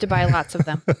reuse. You have to buy lots of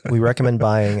them. We recommend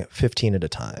buying 15 at a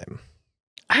time.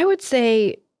 I would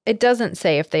say it doesn't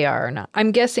say if they are or not.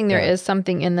 I'm guessing there Yeah. is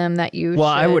something in them that you. Well,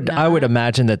 I should would not.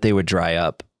 imagine that they would dry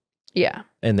up Yeah.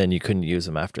 and then you couldn't use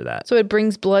them after that. So it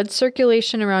brings blood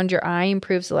circulation around your eye,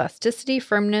 improves elasticity,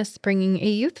 firmness, bringing a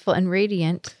youthful and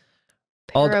radiant.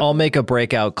 pair of- I'll make a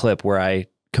breakout clip where I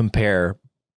compare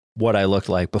what I looked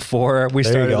like before we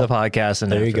There you started go. the podcast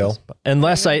and There you after go. this.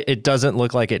 Unless it doesn't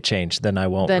look like it changed, then I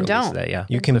won't Then release don't. that. Yeah.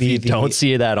 You can If be you the don't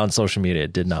see that on social media,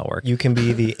 it did not work. you can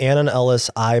be the Annan Ellis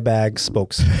eye bag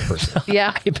spokesperson.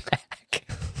 Yeah. Back.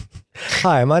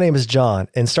 Hi, my name is John,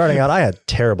 and starting out, I had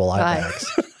terrible eye Hi. bags.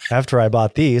 After I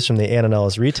bought these from the Annan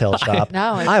Ellis retail shop,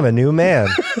 Now it's- I'm a new man.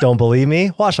 Don't believe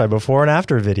me? Watch my before and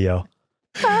after video.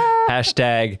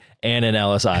 Hashtag Annan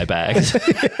Ellis eye bags.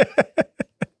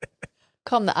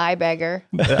 Call them the eye bagger.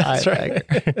 That's right.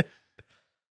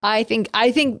 I think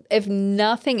if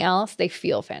nothing else, they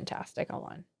feel fantastic on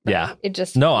one. Yeah. It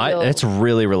just No, feels- it's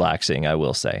really relaxing, I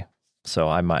will say. So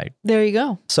I might. there you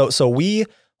go. So we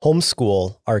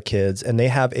homeschool our kids, and they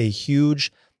have a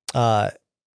huge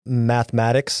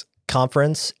mathematics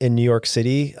conference in New York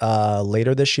City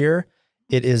later this year.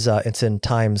 It's in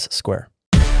Times Square.